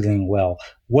states exceedingly well,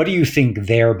 what do you think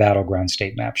their battleground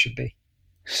state map should be?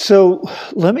 So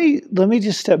let me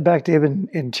just step back, David,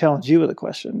 and challenge you with a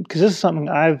question, because this is something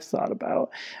I've thought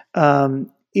about,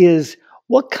 is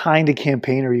what kind of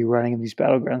campaign are you running in these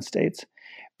battleground states?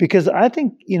 Because I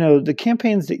think, the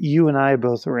campaigns that you and I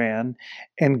both ran,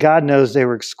 and God knows they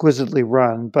were exquisitely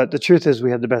run, but the truth is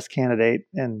we had the best candidate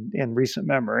in recent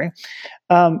memory,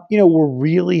 were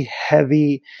really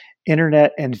heavy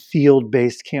internet and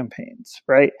field-based campaigns,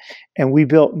 right? And we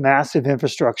built massive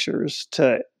infrastructures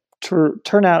to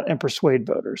turn out and persuade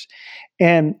voters.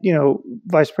 And,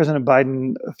 Vice President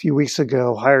Biden a few weeks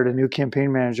ago hired a new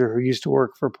campaign manager who used to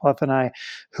work for Pluff and I,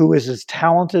 who is as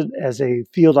talented as a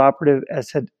field operative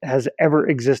as has ever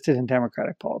existed in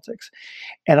Democratic politics.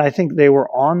 And I think they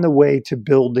were on the way to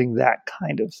building that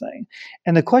kind of thing.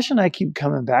 And the question I keep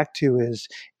coming back to is,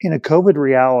 in a COVID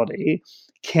reality,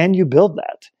 can you build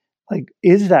that? Like,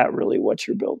 is that really what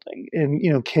you're building?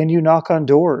 And, can you knock on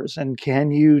doors, and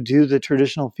can you do the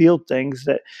traditional field things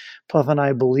that Pluff and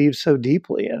I believe so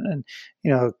deeply in?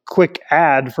 And, quick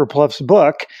ad for Pluff's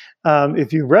book.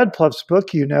 If you read Pluff's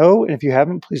book, and if you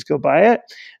haven't, please go buy it.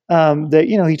 That,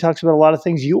 he talks about a lot of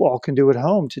things you all can do at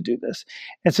home to do this.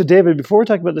 And so, David, before we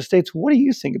talk about the states, what do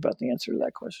you think about the answer to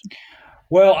that question?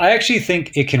 Well, I actually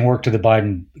think it can work to the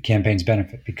Biden campaign's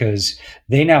benefit, because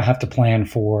they now have to plan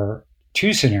for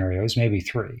two scenarios, maybe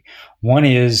three. One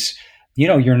is,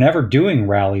 you're never doing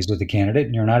rallies with the candidate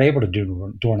and you're not able to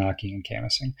do door knocking and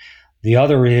canvassing. The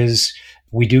other is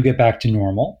we do get back to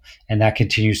normal, and that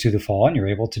continues through the fall, and you're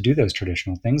able to do those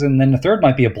traditional things. And then the third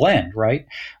might be a blend, right?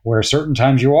 Where certain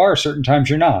times you are, certain times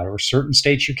you're not, or certain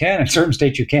states you can, and certain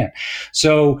states you can't.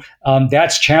 So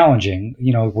that's challenging.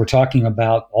 We're talking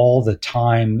about all the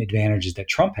time advantages that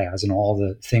Trump has and all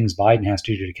the things Biden has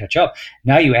to do to catch up.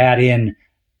 Now you add in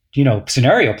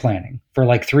scenario planning for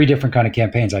like 3 different kind of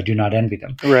campaigns. I do not envy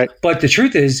them. Right. But the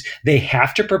truth is they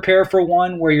have to prepare for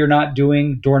one where you're not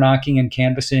doing door knocking and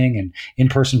canvassing and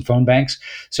in-person phone banks.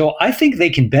 So I think they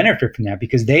can benefit from that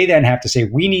because they then have to say,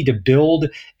 we need to build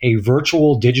a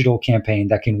virtual digital campaign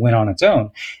that can win on its own.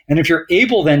 And if you're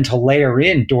able then to layer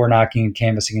in door knocking and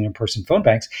canvassing and in-person phone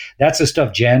banks, that's the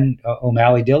stuff Jen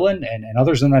O'Malley Dillon and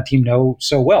others on that team know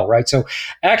so well, right? So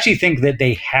I actually think that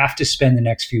they have to spend the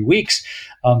next few weeks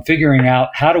figuring out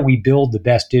how do we build the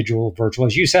best digital virtual.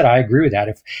 As you said, I agree with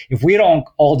that. If we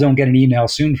all don't get an email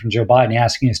soon from Joe Biden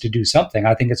asking us to do something,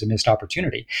 I think it's a missed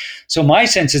opportunity. So my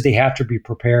sense is they have to be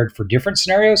prepared for different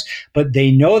scenarios, but they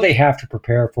know they have to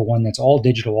prepare for one that's all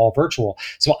digital, all virtual.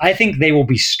 So I think they will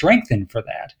be strengthened for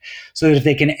that, so that if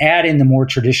they can add in the more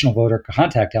traditional voter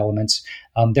contact elements,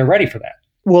 they're ready for that.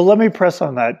 Well, let me press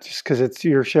on that just because it's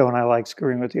your show and I like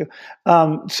screwing with you.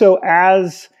 So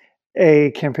as a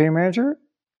campaign manager,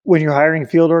 when you're hiring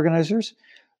field organizers,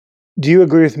 do you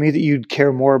agree with me that you'd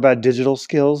care more about digital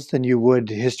skills than you would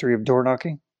history of door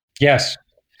knocking? Yes.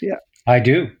 Yeah. I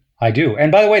do.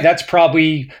 And by the way, that's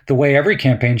probably the way every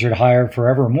campaign should hire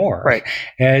forevermore. Right.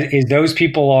 Is those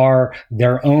people are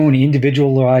their own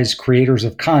individualized creators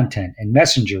of content and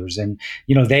messengers. And,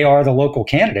 they are the local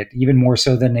candidate, even more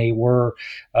so than they were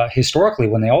historically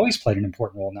when they always played an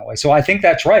important role in that way. So I think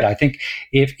that's right. I think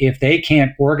if they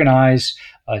can't organize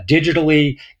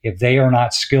digitally, if they are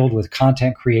not skilled with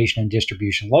content creation and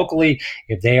distribution locally,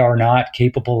 if they are not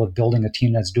capable of building a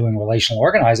team that's doing relational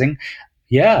organizing,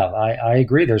 I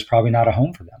agree. There's probably not a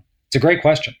home for them. It's a great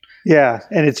question. Yeah,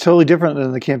 and it's totally different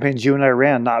than the campaigns you and I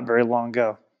ran not very long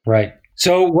ago. Right.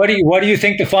 So what do you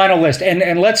think the final list?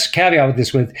 And let's caveat with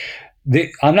this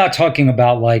I'm not talking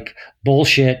about like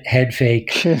bullshit head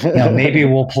fake. Maybe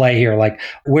we'll play here. Like,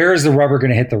 where is the rubber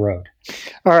going to hit the road?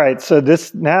 All right. So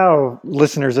now,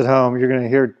 listeners at home, you're going to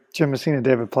hear Jim Messina and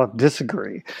David Plouffe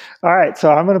disagree. All right.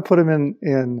 So I'm going to put them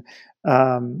in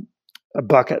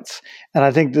buckets. And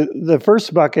I think the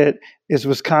first bucket is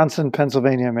Wisconsin,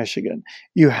 Pennsylvania, Michigan.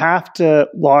 You have to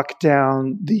lock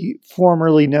down the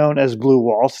formerly known as blue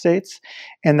wall states,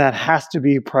 and that has to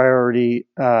be priority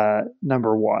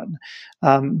number one.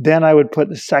 Then I would put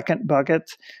the second bucket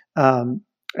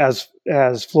as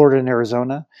Florida and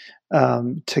Arizona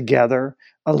together,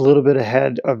 a little bit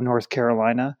ahead of North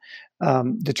Carolina.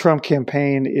 The Trump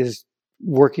campaign is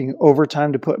working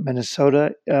overtime to put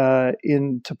Minnesota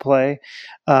into play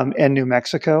and New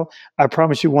Mexico. I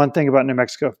promise you one thing about New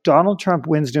Mexico. If Donald Trump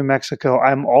wins New Mexico,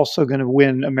 I'm also going to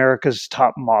win America's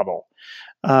top model.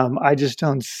 I just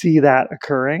don't see that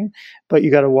occurring, but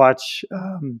you got to watch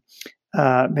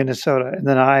Minnesota. And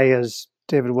then I, as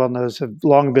David well knows, have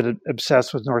long been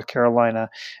obsessed with North Carolina.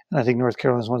 And I think North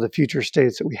Carolina is one of the future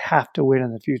states that we have to win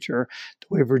in the future, the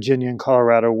way Virginia and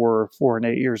Colorado were 4 and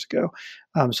 8 years ago.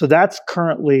 So that's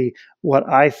currently what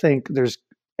I think. There's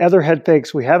other head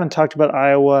fakes. We haven't talked about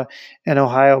Iowa and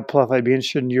Ohio. Plouffe, I'd be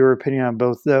interested in your opinion on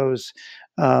both those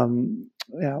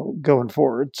going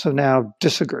forward. So now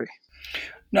disagree.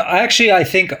 No, actually, I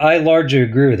think I largely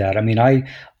agree with that. I mean,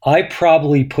 I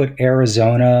probably put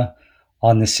Arizona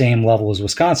on the same level as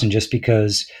Wisconsin, just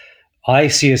because I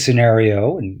see a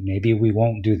scenario, and maybe we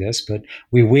won't do this, but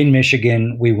we win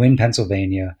Michigan, we win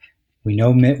Pennsylvania. We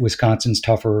know Wisconsin's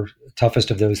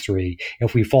toughest of those 3.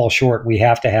 If we fall short, we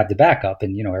have to have the backup.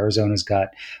 And, Arizona's got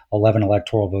 11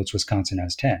 electoral votes. Wisconsin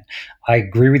has 10. I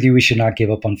agree with you. We should not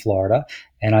give up on Florida.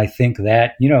 And I think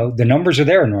that, the numbers are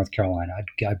there in North Carolina.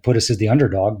 I'd put us as the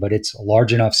underdog, but it's a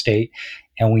large enough state.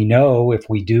 And we know if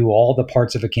we do all the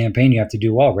parts of a campaign you have to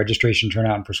do well, registration,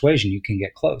 turnout, and persuasion, you can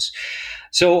get close.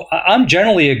 So I'm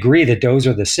generally agree that those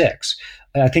are the 6.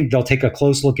 I think they'll take a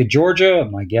close look at Georgia.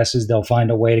 My guess is they'll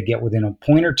find a way to get within a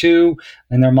point or 2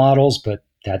 in their models, but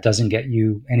that doesn't get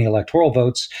you any electoral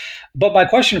votes. But my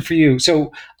question for you,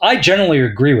 so I generally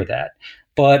agree with that.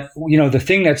 But, the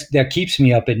thing that keeps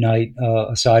me up at night,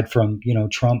 aside from,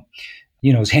 Trump,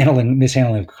 his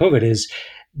mishandling of COVID is,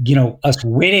 us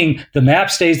winning, the map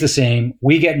stays the same.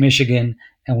 We get Michigan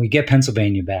and we get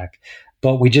Pennsylvania back,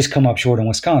 but we just come up short in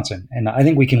Wisconsin. And I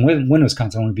think we can win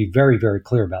Wisconsin. I want to be very, very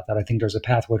clear about that. I think there's a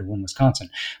pathway to win Wisconsin,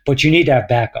 but you need to have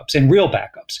backups and real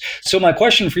backups. So my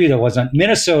question for you, though, was on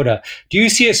Minnesota. Do you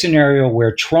see a scenario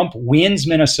where Trump wins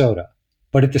Minnesota,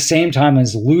 but at the same time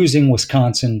is losing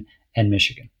Wisconsin and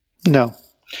Michigan? No.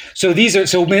 So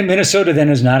Minnesota then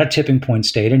is not a tipping point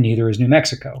state, and neither is New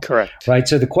Mexico. Correct. Right.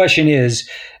 So the question is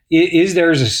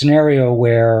there a scenario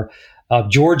where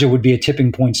Georgia would be a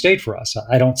tipping point state for us?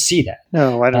 I don't see that.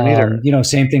 No, I don't either.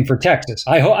 Same thing for Texas.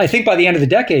 I think by the end of the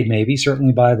decade, maybe,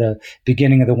 certainly by the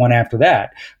beginning of the one after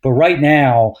that. But right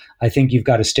now, I think you've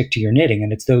got to stick to your knitting.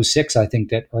 And it's those 6, I think,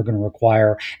 that are going to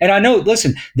require. And I know,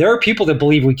 listen, there are people that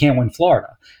believe we can't win Florida.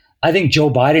 I think Joe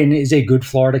Biden is a good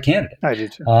Florida candidate. I do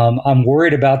too. I'm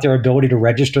worried about their ability to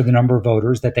register the number of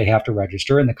voters that they have to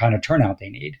register and the kind of turnout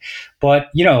they need. But,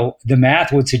 the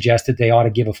math would suggest that they ought to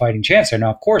give a fighting chance there.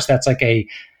 Now, of course, that's like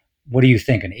what do you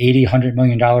think, an $80, $100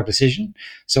 million decision?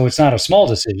 So it's not a small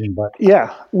decision, but.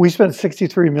 Yeah, we spent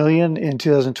 $63 million in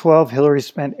 2012. Hillary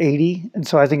spent $80. And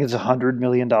so I think it's a $100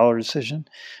 million decision.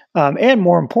 And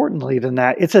more importantly than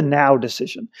that, it's a now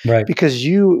decision, right? Because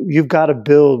you've got to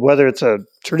build, whether it's a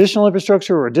traditional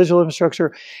infrastructure or a digital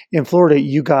infrastructure in Florida,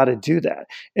 you got to do that.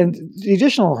 And the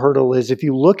additional hurdle is if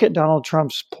you look at Donald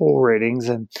Trump's poll ratings,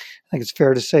 and I think it's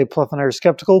fair to say Pluff and I are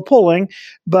skeptical of polling,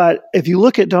 but if you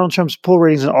look at Donald Trump's poll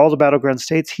ratings in all the battleground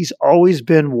states, he's always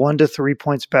been 1 to 3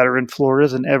 points better in Florida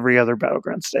than every other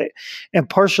battleground state. And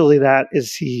partially that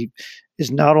is he is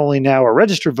not only now a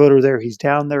registered voter there, he's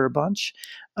down there a bunch.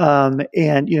 And,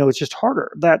 it's just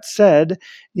harder. That said,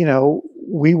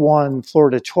 we won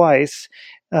Florida twice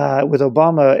with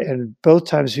Obama, and both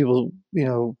times people,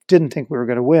 didn't think we were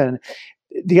going to win.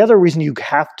 The other reason you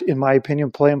have to, in my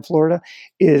opinion, play in Florida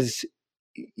is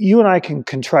you and I can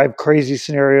contrive crazy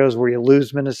scenarios where you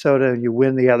lose Minnesota and you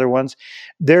win the other ones.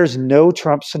 There's no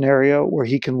Trump scenario where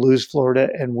he can lose Florida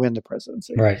and win the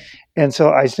presidency. Right. And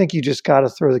so I think you just got to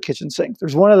throw the kitchen sink.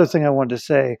 There's one other thing I wanted to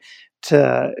say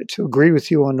to agree with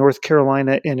you on North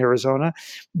Carolina and Arizona.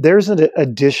 There's an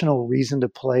additional reason to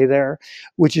play there,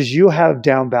 which is you have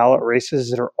down ballot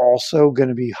races that are also going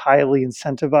to be highly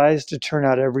incentivized to turn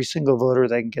out every single voter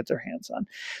they can get their hands on.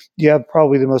 You have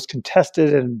probably the most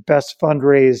contested and best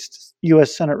fundraised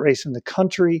U.S. Senate race in the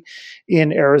country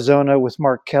in Arizona with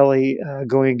Mark Kelly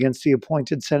going against the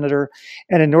appointed senator.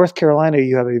 And in North Carolina,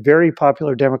 you have a very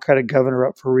popular Democratic governor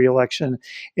up for re-election,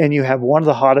 and you have one of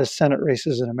the hottest Senate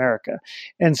races in America.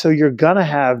 And so you're going to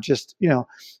have just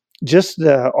the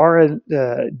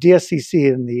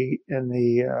DSCC and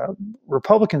the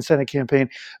Republican Senate campaign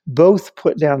both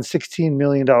put down $16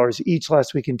 million each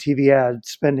last week in TV ad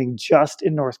spending just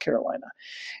in North Carolina.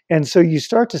 And so you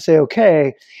start to say,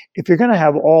 okay, if you're going to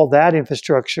have all that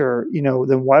infrastructure,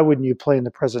 then why wouldn't you play in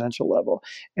the presidential level?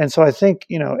 And so I think,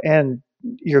 and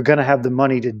you're going to have the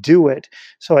money to do it.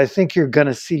 So I think you're going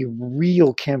to see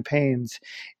real campaigns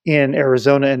in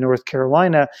Arizona and North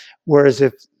Carolina. Whereas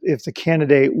if the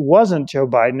candidate wasn't Joe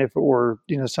Biden, if it were,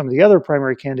 some of the other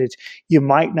primary candidates, you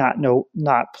might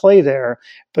not play there.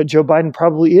 But Joe Biden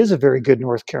probably is a very good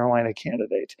North Carolina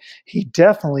candidate. He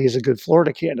definitely is a good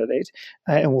Florida candidate.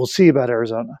 And we'll see about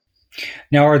Arizona.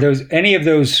 Now, are those any of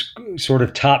those sort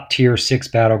of top tier 6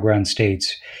 battleground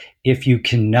states, if you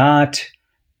cannot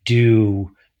do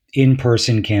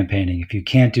in-person campaigning, if you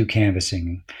can't do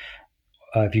canvassing,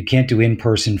 if you can't do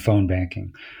in-person phone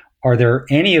banking, are there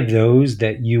any of those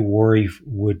that you worry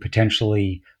would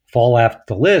potentially fall off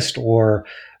the list or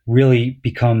really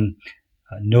become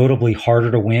notably harder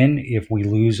to win if we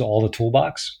lose all the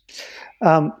toolbox?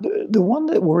 The one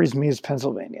that worries me is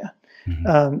Pennsylvania.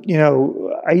 Mm-hmm.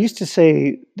 I used to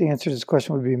say the answer to this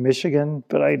question would be Michigan,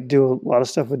 but I do a lot of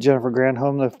stuff with Jennifer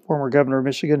Granholm, the former governor of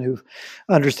Michigan, who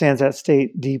understands that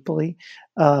state deeply.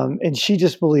 And she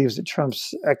just believes that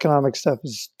Trump's economic stuff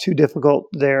is too difficult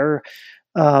there.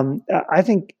 I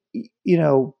think,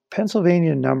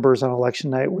 Pennsylvania numbers on election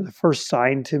night were the first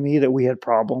sign to me that we had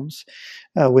problems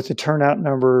with the turnout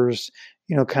numbers,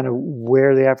 kind of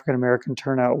where the African-American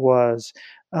turnout was.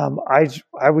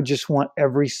 I would just want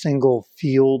every single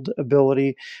field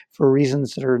ability for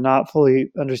reasons that are not fully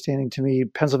understanding to me.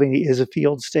 Pennsylvania is a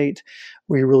field state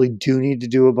where you really do need to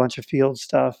do a bunch of field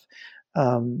stuff.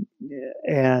 And,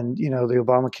 the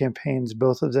Obama campaigns,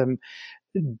 both of them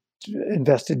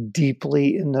invested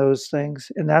deeply in those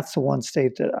things. And that's the one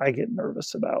state that I get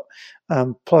nervous about.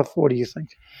 Pluff, what do you think?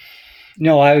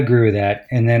 No, I agree with that.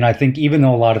 And then I think even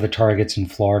though a lot of the targets in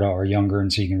Florida are younger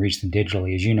and so you can reach them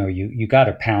digitally, as you know, you got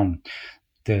to pound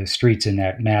the streets in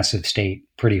that massive state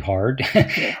pretty hard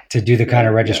to do the kind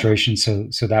of registration.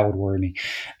 So that would worry me.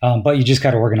 But you just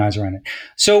got to organize around it.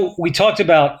 So we talked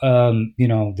about,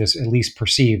 this at least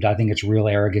perceived, I think it's real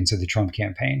arrogance of the Trump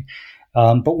campaign.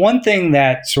 But one thing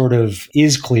that sort of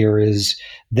is clear is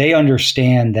they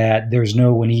understand that there's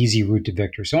no an easy route to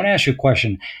victory. So I want to ask you a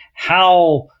question.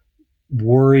 How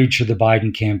worried should the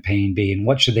Biden campaign be and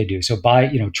what should they do? So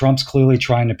Trump's clearly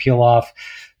trying to peel off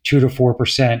 2 to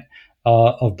 4%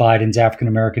 of Biden's African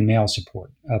American male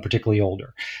support, particularly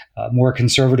older, more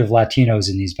conservative Latinos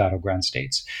in these battleground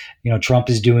states. Trump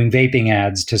is doing vaping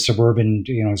ads to suburban,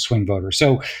 swing voters.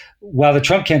 So while the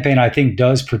Trump campaign, I think,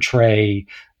 does portray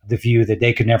the view that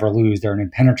they could never lose, they're an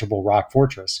impenetrable rock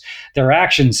fortress, their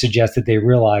actions suggest that they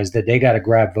realize that they got to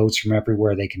grab votes from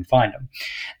everywhere they can find them.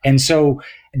 And so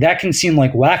that can seem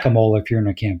like whack-a-mole if you're in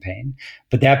a campaign.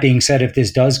 But that being said, if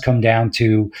this does come down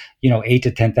to, 8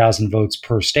 to 10,000 votes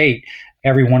per state,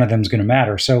 every one of them is going to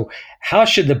matter. So how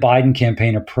should the Biden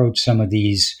campaign approach some of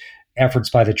these efforts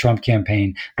by the Trump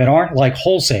campaign that aren't like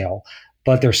wholesale,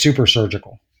 but they're super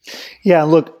surgical? Yeah,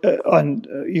 look, on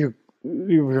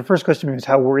your first question is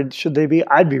how worried should they be?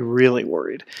 I'd be really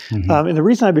worried. Mm-hmm. And the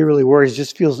reason I'd be really worried is it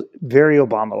just feels very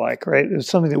Obama-like, right? It was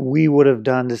something that we would have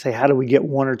done to say, how do we get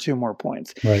 1 or 2 more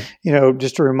points? Right.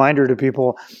 Just a reminder to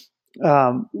people,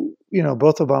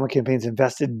 both Obama campaigns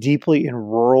invested deeply in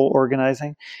rural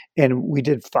organizing, and we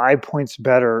did 5 points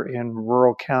better in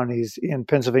rural counties in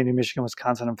Pennsylvania, Michigan,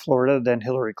 Wisconsin, and Florida than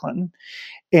Hillary Clinton.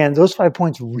 And those 5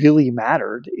 points really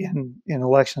mattered in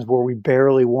elections where we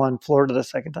barely won. Florida the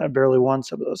second time, barely won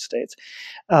some of those states.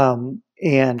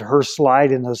 And her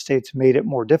slide in those states made it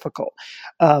more difficult.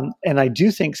 And I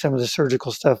do think some of the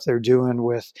surgical stuff they're doing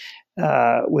with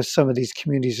some of these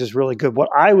communities is really good. What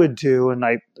I would do, and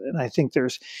I think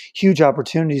there's huge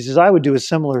opportunities, is I would do a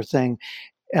similar thing,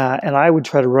 and I would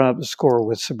try to run up the score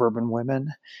with suburban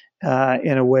women.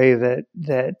 In a way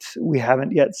that we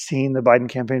haven't yet seen the Biden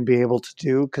campaign be able to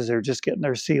do because they're just getting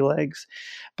their sea legs.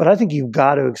 But I think you've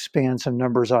got to expand some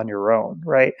numbers on your own,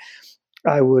 right?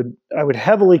 I would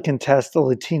heavily contest the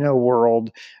Latino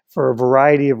world for a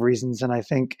variety of reasons, and I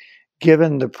think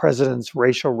given the president's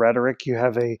racial rhetoric, you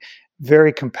have a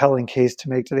very compelling case to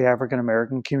make to the African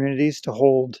American communities to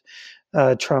hold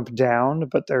Trump down.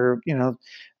 But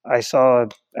I saw an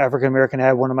African American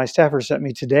ad one of my staffers sent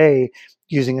me today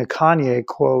using a Kanye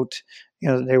quote.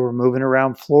 They were moving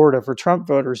around Florida for Trump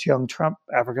voters, young Trump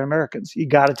African Americans. You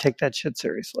got to take that shit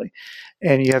seriously.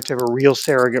 And you have to have a real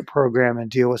surrogate program and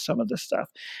deal with some of this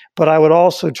stuff. But I would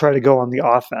also try to go on the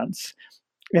offense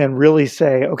and really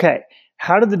say, okay,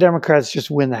 how did the Democrats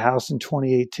just win the House in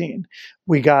 2018?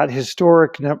 We got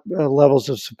historic levels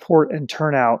of support and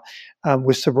turnout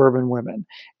with suburban women.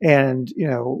 And,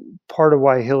 part of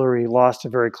why Hillary lost a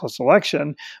very close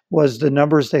election was the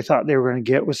numbers they thought they were going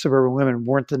to get with suburban women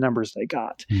weren't the numbers they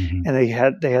got. Mm-hmm.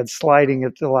 And they had sliding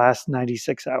at the last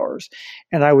 96 hours.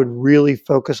 And I would really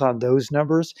focus on those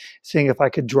numbers, seeing if I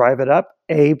could drive it up.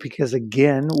 A, because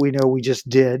again, we know we just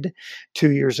did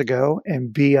 2 years ago.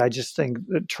 And B, I just think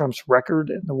that Trump's record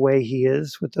and the way he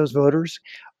is with those voters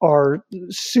are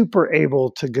super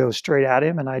able to go straight at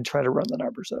him. And I'd try to run the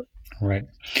numbers up. Right.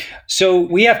 So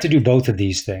we have to do both of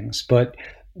these things. But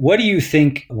what do you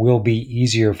think will be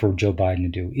easier for Joe Biden to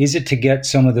do? Is it to get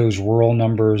some of those rural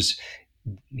numbers?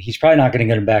 He's probably not going to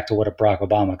get them back to what Barack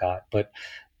Obama got, but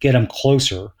get them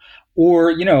closer.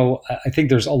 Or, I think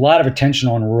there's a lot of attention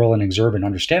on rural and exurban,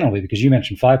 understandably, because you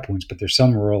mentioned 5 points, but there's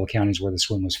some rural counties where the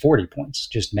swing was 40 points,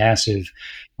 just massive,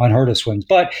 unheard of swings.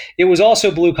 But it was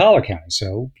also blue collar counties.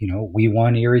 So, we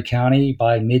won Erie County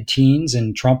by mid-teens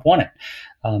and Trump won it.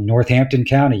 Northampton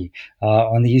County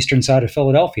on the eastern side of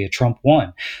Philadelphia, Trump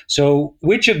won. So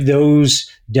which of those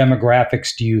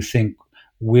demographics do you think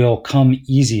will come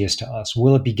easiest to us?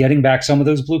 Will it be getting back some of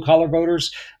those blue collar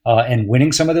voters and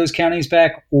winning some of those counties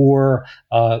back, or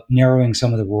narrowing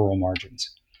some of the rural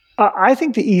margins? I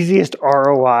think the easiest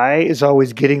ROI is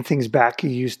always getting things back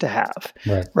you used to have,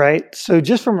 right? So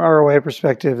just from an ROI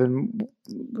perspective, and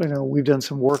we've done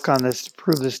some work on this to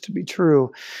prove this to be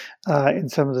true in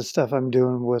some of the stuff I'm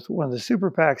doing with one of the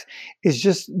super PACs, is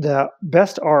just the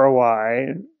best ROI,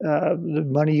 the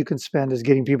money you can spend is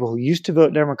getting people who used to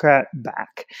vote Democrat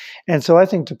back. And so I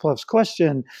think to Pluff's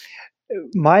question,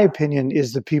 my opinion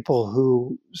is the people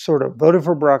who sort of voted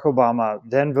for Barack Obama,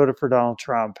 then voted for Donald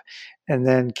Trump, and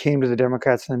then came to the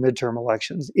Democrats in the midterm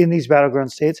elections in these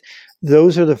battleground states,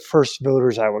 those are the first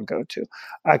voters I would go to.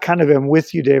 I kind of am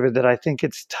with you, David, that I think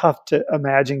it's tough to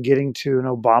imagine getting to an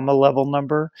Obama level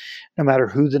number, no matter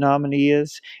who the nominee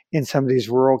is, in some of these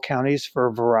rural counties for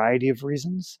a variety of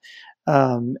reasons.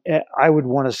 I would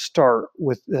want to start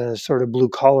with the sort of blue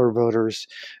collar voters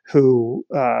who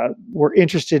were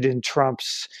interested in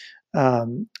Trump's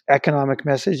economic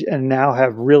message and now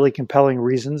have really compelling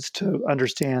reasons to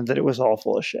understand that it was all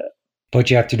full of shit. But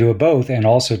you have to do it both. And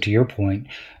also, to your point,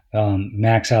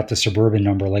 max out the suburban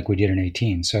number like we did in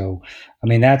 18. So, I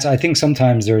mean, I think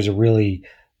sometimes there's a really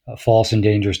false and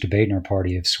dangerous debate in our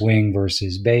party of swing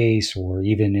versus base, or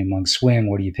even among swing,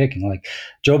 what are you picking? Like,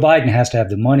 Joe Biden has to have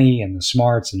the money and the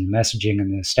smarts and the messaging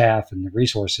and the staff and the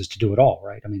resources to do it all,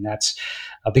 right? I mean, that's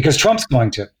because Trump's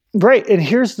going to. Right. And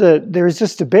there's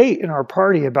this debate in our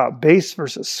party about base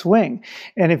versus swing.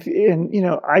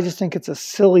 I just think it's a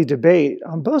silly debate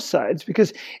on both sides,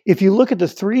 because if you look at the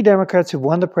three Democrats who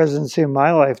won the presidency in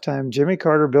my lifetime, Jimmy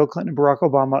Carter, Bill Clinton, and Barack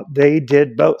Obama, they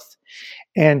did both.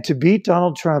 And to beat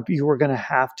Donald Trump, you were going to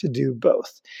have to do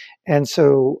both. And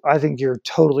so I think you're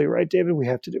totally right, David. We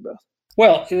have to do both.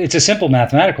 Well, it's a simple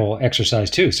mathematical exercise,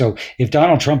 too. So if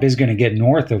Donald Trump is going to get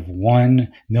north of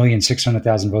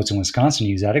 1,600,000 votes in Wisconsin,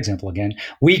 use that example again,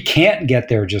 we can't get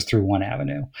there just through one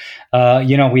avenue.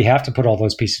 We have to put all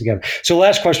those pieces together. So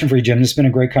last question for you, Jim. This has been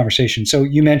a great conversation. So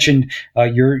you mentioned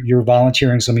you're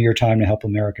volunteering some of your time to help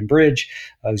American Bridge,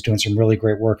 who's doing some really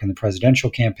great work in the presidential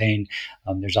campaign.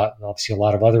 There's obviously a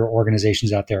lot of other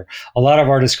organizations out there. A lot of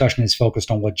our discussion is focused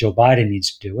on what Joe Biden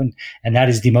needs to do, and that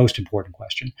is the most important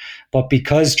question. But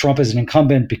because Trump is an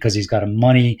incumbent, because he's got a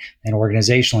money and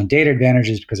organizational and data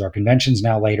advantages, because our convention's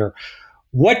now later,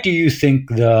 what do you think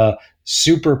the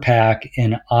super PAC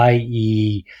and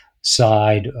IE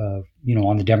side,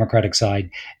 on the Democratic side,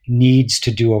 needs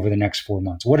to do over the next 4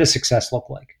 months? What does success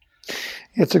look like?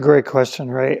 It's a great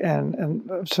question, right? And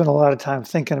I've spent a lot of time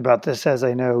thinking about this, as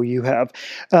I know you have.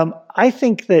 I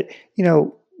think that,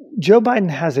 Joe Biden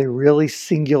has a really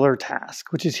singular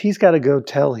task, which is he's got to go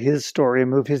tell his story and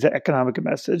move his economic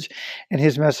message and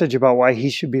his message about why he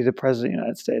should be the president of the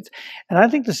United States. And I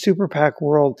think the super PAC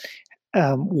world,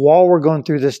 while we're going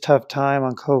through this tough time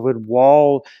on COVID,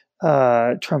 while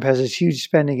Trump has this huge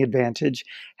spending advantage,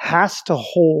 has to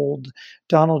hold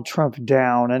Donald Trump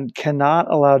down and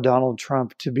cannot allow Donald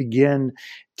Trump to begin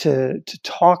to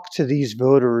talk to these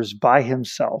voters by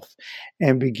himself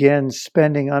and begin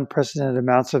spending unprecedented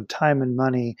amounts of time and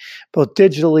money, both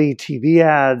digitally, TV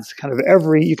ads,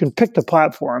 you can pick the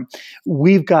platform.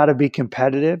 We've got to be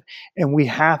competitive, and we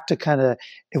have to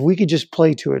if we could just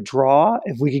play to a draw,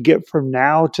 if we could get from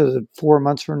now to 4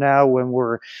 months from now when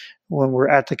we're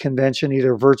at the convention,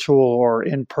 either virtual or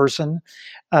in person,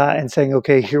 and saying,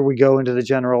 okay, here we go into the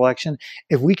general election.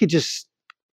 If we could just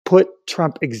put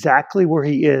Trump exactly where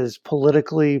he is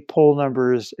politically, poll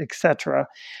numbers, etc.,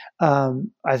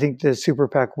 I think the super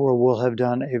PAC world will have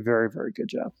done a very, very good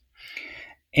job.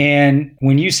 And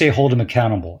when you say hold him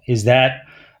accountable, is that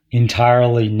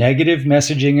entirely negative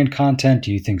messaging and content?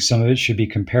 Do you think some of it should be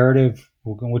comparative?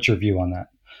 What's your view on that?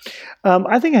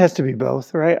 I think it has to be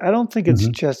both, right? I don't think it's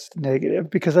just negative,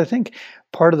 because I think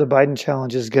part of the Biden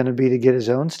challenge is going to be to get his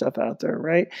own stuff out there,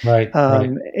 right? Right.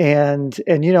 And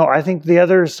I think the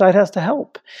other side has to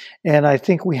help, and I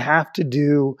think we have to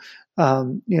do.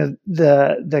 The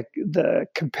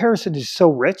comparison is so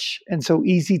rich and so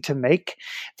easy to make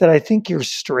that I think you're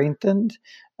strengthened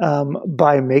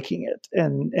by making it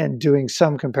and doing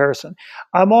some comparison.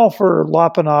 I'm all for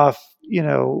lopping off,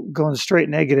 going straight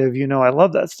negative. I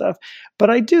love that stuff. But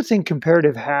I do think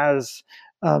comparative has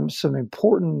some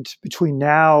important between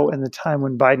now and the time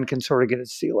when Biden can sort of get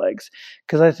its sea legs,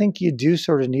 because I think you do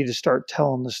sort of need to start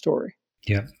telling the story.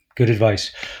 Yeah, good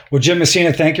advice. Well, Jim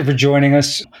Messina, thank you for joining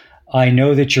us. I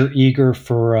know that you're eager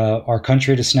for our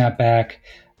country to snap back.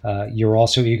 You're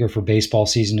also eager for baseball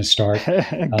season to start.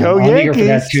 Go I'm Yankees. eager for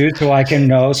that too,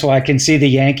 so I can see the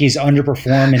Yankees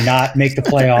underperform and not make the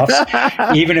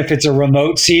playoffs, even if it's a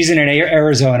remote season in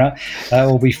Arizona. It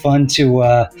will be fun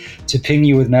to ping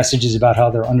you with messages about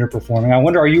how they're underperforming. I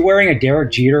wonder, are you wearing a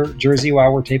Derek Jeter jersey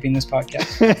while we're taping this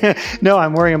podcast? No,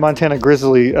 I'm wearing a Montana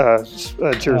Grizzly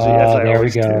jersey. There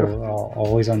we go.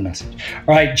 Always on message.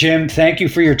 All right, Jim, thank you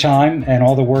for your time and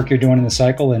all the work you're doing in the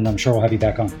cycle, and I'm sure we'll have you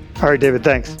back on. All right, David,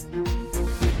 thanks.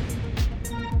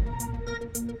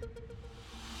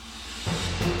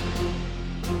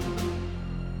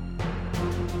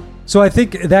 So I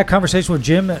think that conversation with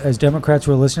Jim, as Democrats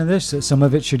who are listening to this, some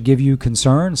of it should give you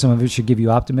concern, some of it should give you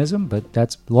optimism, but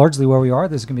that's largely where we are.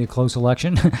 This is going to be a close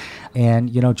election.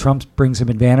 And, Trump brings some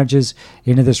advantages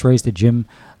into this race that Jim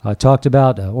talked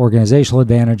about, organizational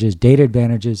advantages, data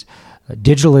advantages,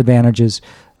 digital advantages.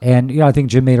 And, I think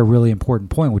Jim made a really important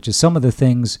point, which is some of the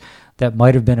things that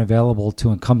might have been available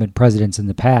to incumbent presidents in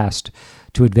the past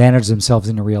to advantage themselves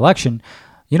in a re-election,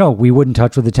 we wouldn't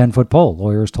touch with a 10-foot pole.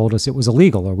 Lawyers told us it was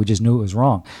illegal, or we just knew it was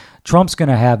wrong. Trump's going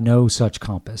to have no such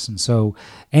compass. And so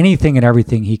anything and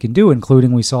everything he can do,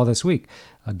 including we saw this week,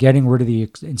 getting rid of the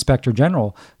inspector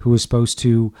general who was supposed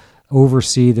to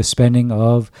oversee the spending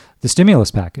of the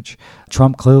stimulus package.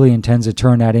 Trump clearly intends to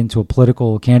turn that into a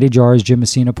political candy jar, as Jim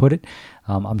Messina put it.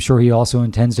 I'm sure he also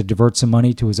intends to divert some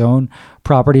money to his own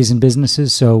properties and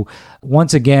businesses. So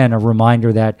once again, a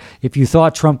reminder that if you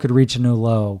thought Trump could reach a new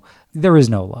low, there is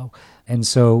no low. And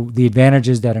so the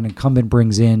advantages that an incumbent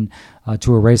brings in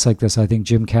to a race like this, I think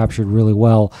Jim captured really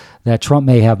well, that Trump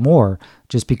may have more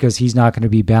just because he's not going to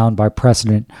be bound by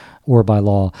precedent or by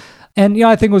law. And,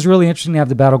 I think it was really interesting to have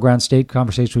the battleground state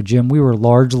conversation with Jim. We were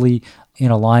largely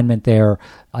in alignment there.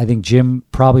 I think Jim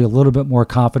probably a little bit more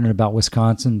confident about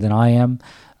Wisconsin than I am.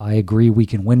 I agree we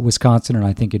can win Wisconsin, and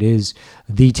I think it is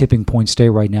the tipping point state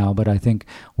right now. But I think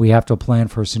we have to plan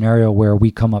for a scenario where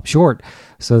we come up short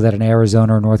so that an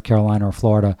Arizona or North Carolina or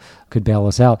Florida could bail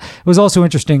us out. It was also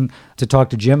interesting to talk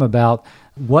to Jim about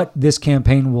what this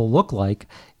campaign will look like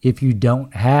if you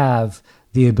don't have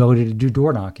the ability to do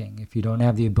door knocking, if you don't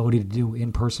have the ability to do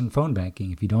in-person phone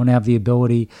banking, if you don't have the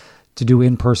ability to do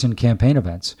in-person campaign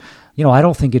events. I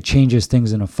don't think it changes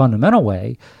things in a fundamental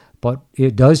way, but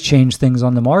it does change things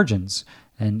on the margins.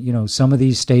 And, some of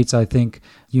these states, I think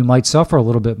you might suffer a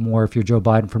little bit more if you're Joe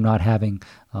Biden from not having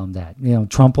that.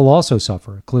 Trump will also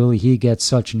suffer. Clearly, he gets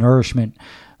such nourishment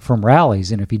from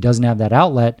rallies. And if he doesn't have that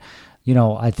outlet,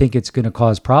 I think it's going to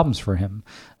cause problems for him.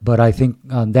 But I think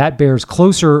that bears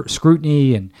closer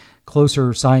scrutiny and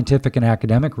closer scientific and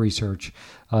academic research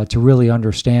to really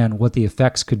understand what the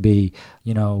effects could be.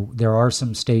 There are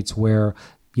some states where,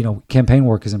 campaign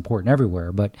work is important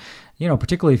everywhere. But,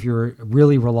 particularly if you're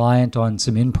really reliant on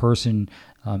some in-person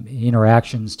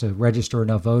interactions to register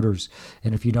enough voters,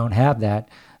 and if you don't have that,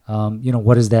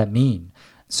 what does that mean?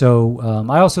 So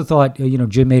I also thought,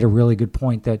 Jim made a really good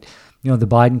point that, the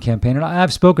Biden campaign, and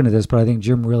I've spoken to this, but I think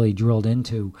Jim really drilled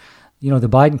into, the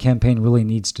Biden campaign really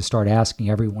needs to start asking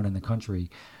everyone in the country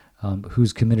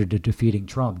who's committed to defeating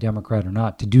Trump, Democrat or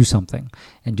not, to do something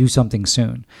and do something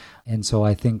soon. And so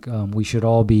I think we should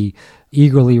all be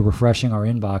eagerly refreshing our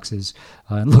inboxes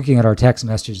and looking at our text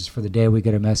messages for the day we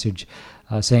get a message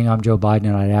saying, I'm Joe Biden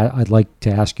and I'd like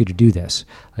to ask you to do this.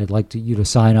 I'd like you to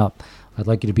sign up. I'd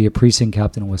like you to be a precinct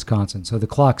captain in Wisconsin. So the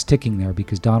clock's ticking there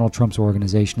because Donald Trump's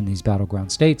organization in these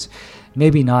battleground states,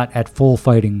 maybe not at full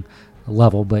fighting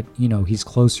level, but, he's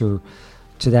closer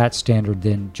to that standard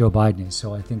than Joe Biden is.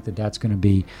 So I think that that's going to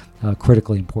be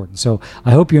critically important. So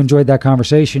I hope you enjoyed that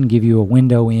conversation, give you a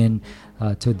window in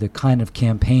to the kind of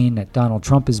campaign that Donald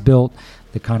Trump has built,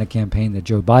 the kind of campaign that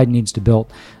Joe Biden needs to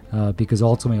build, because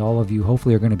ultimately all of you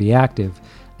hopefully are going to be active.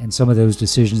 And some of those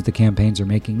decisions the campaigns are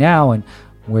making now and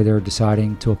where they're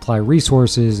deciding to apply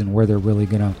resources and where they're really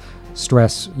going to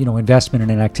stress, investment in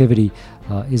an activity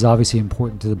is obviously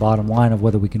important to the bottom line of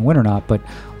whether we can win or not, but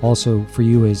also for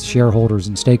you as shareholders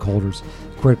and stakeholders,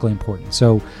 critically important.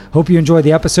 So hope you enjoyed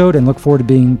the episode and look forward to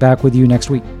being back with you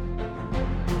next week.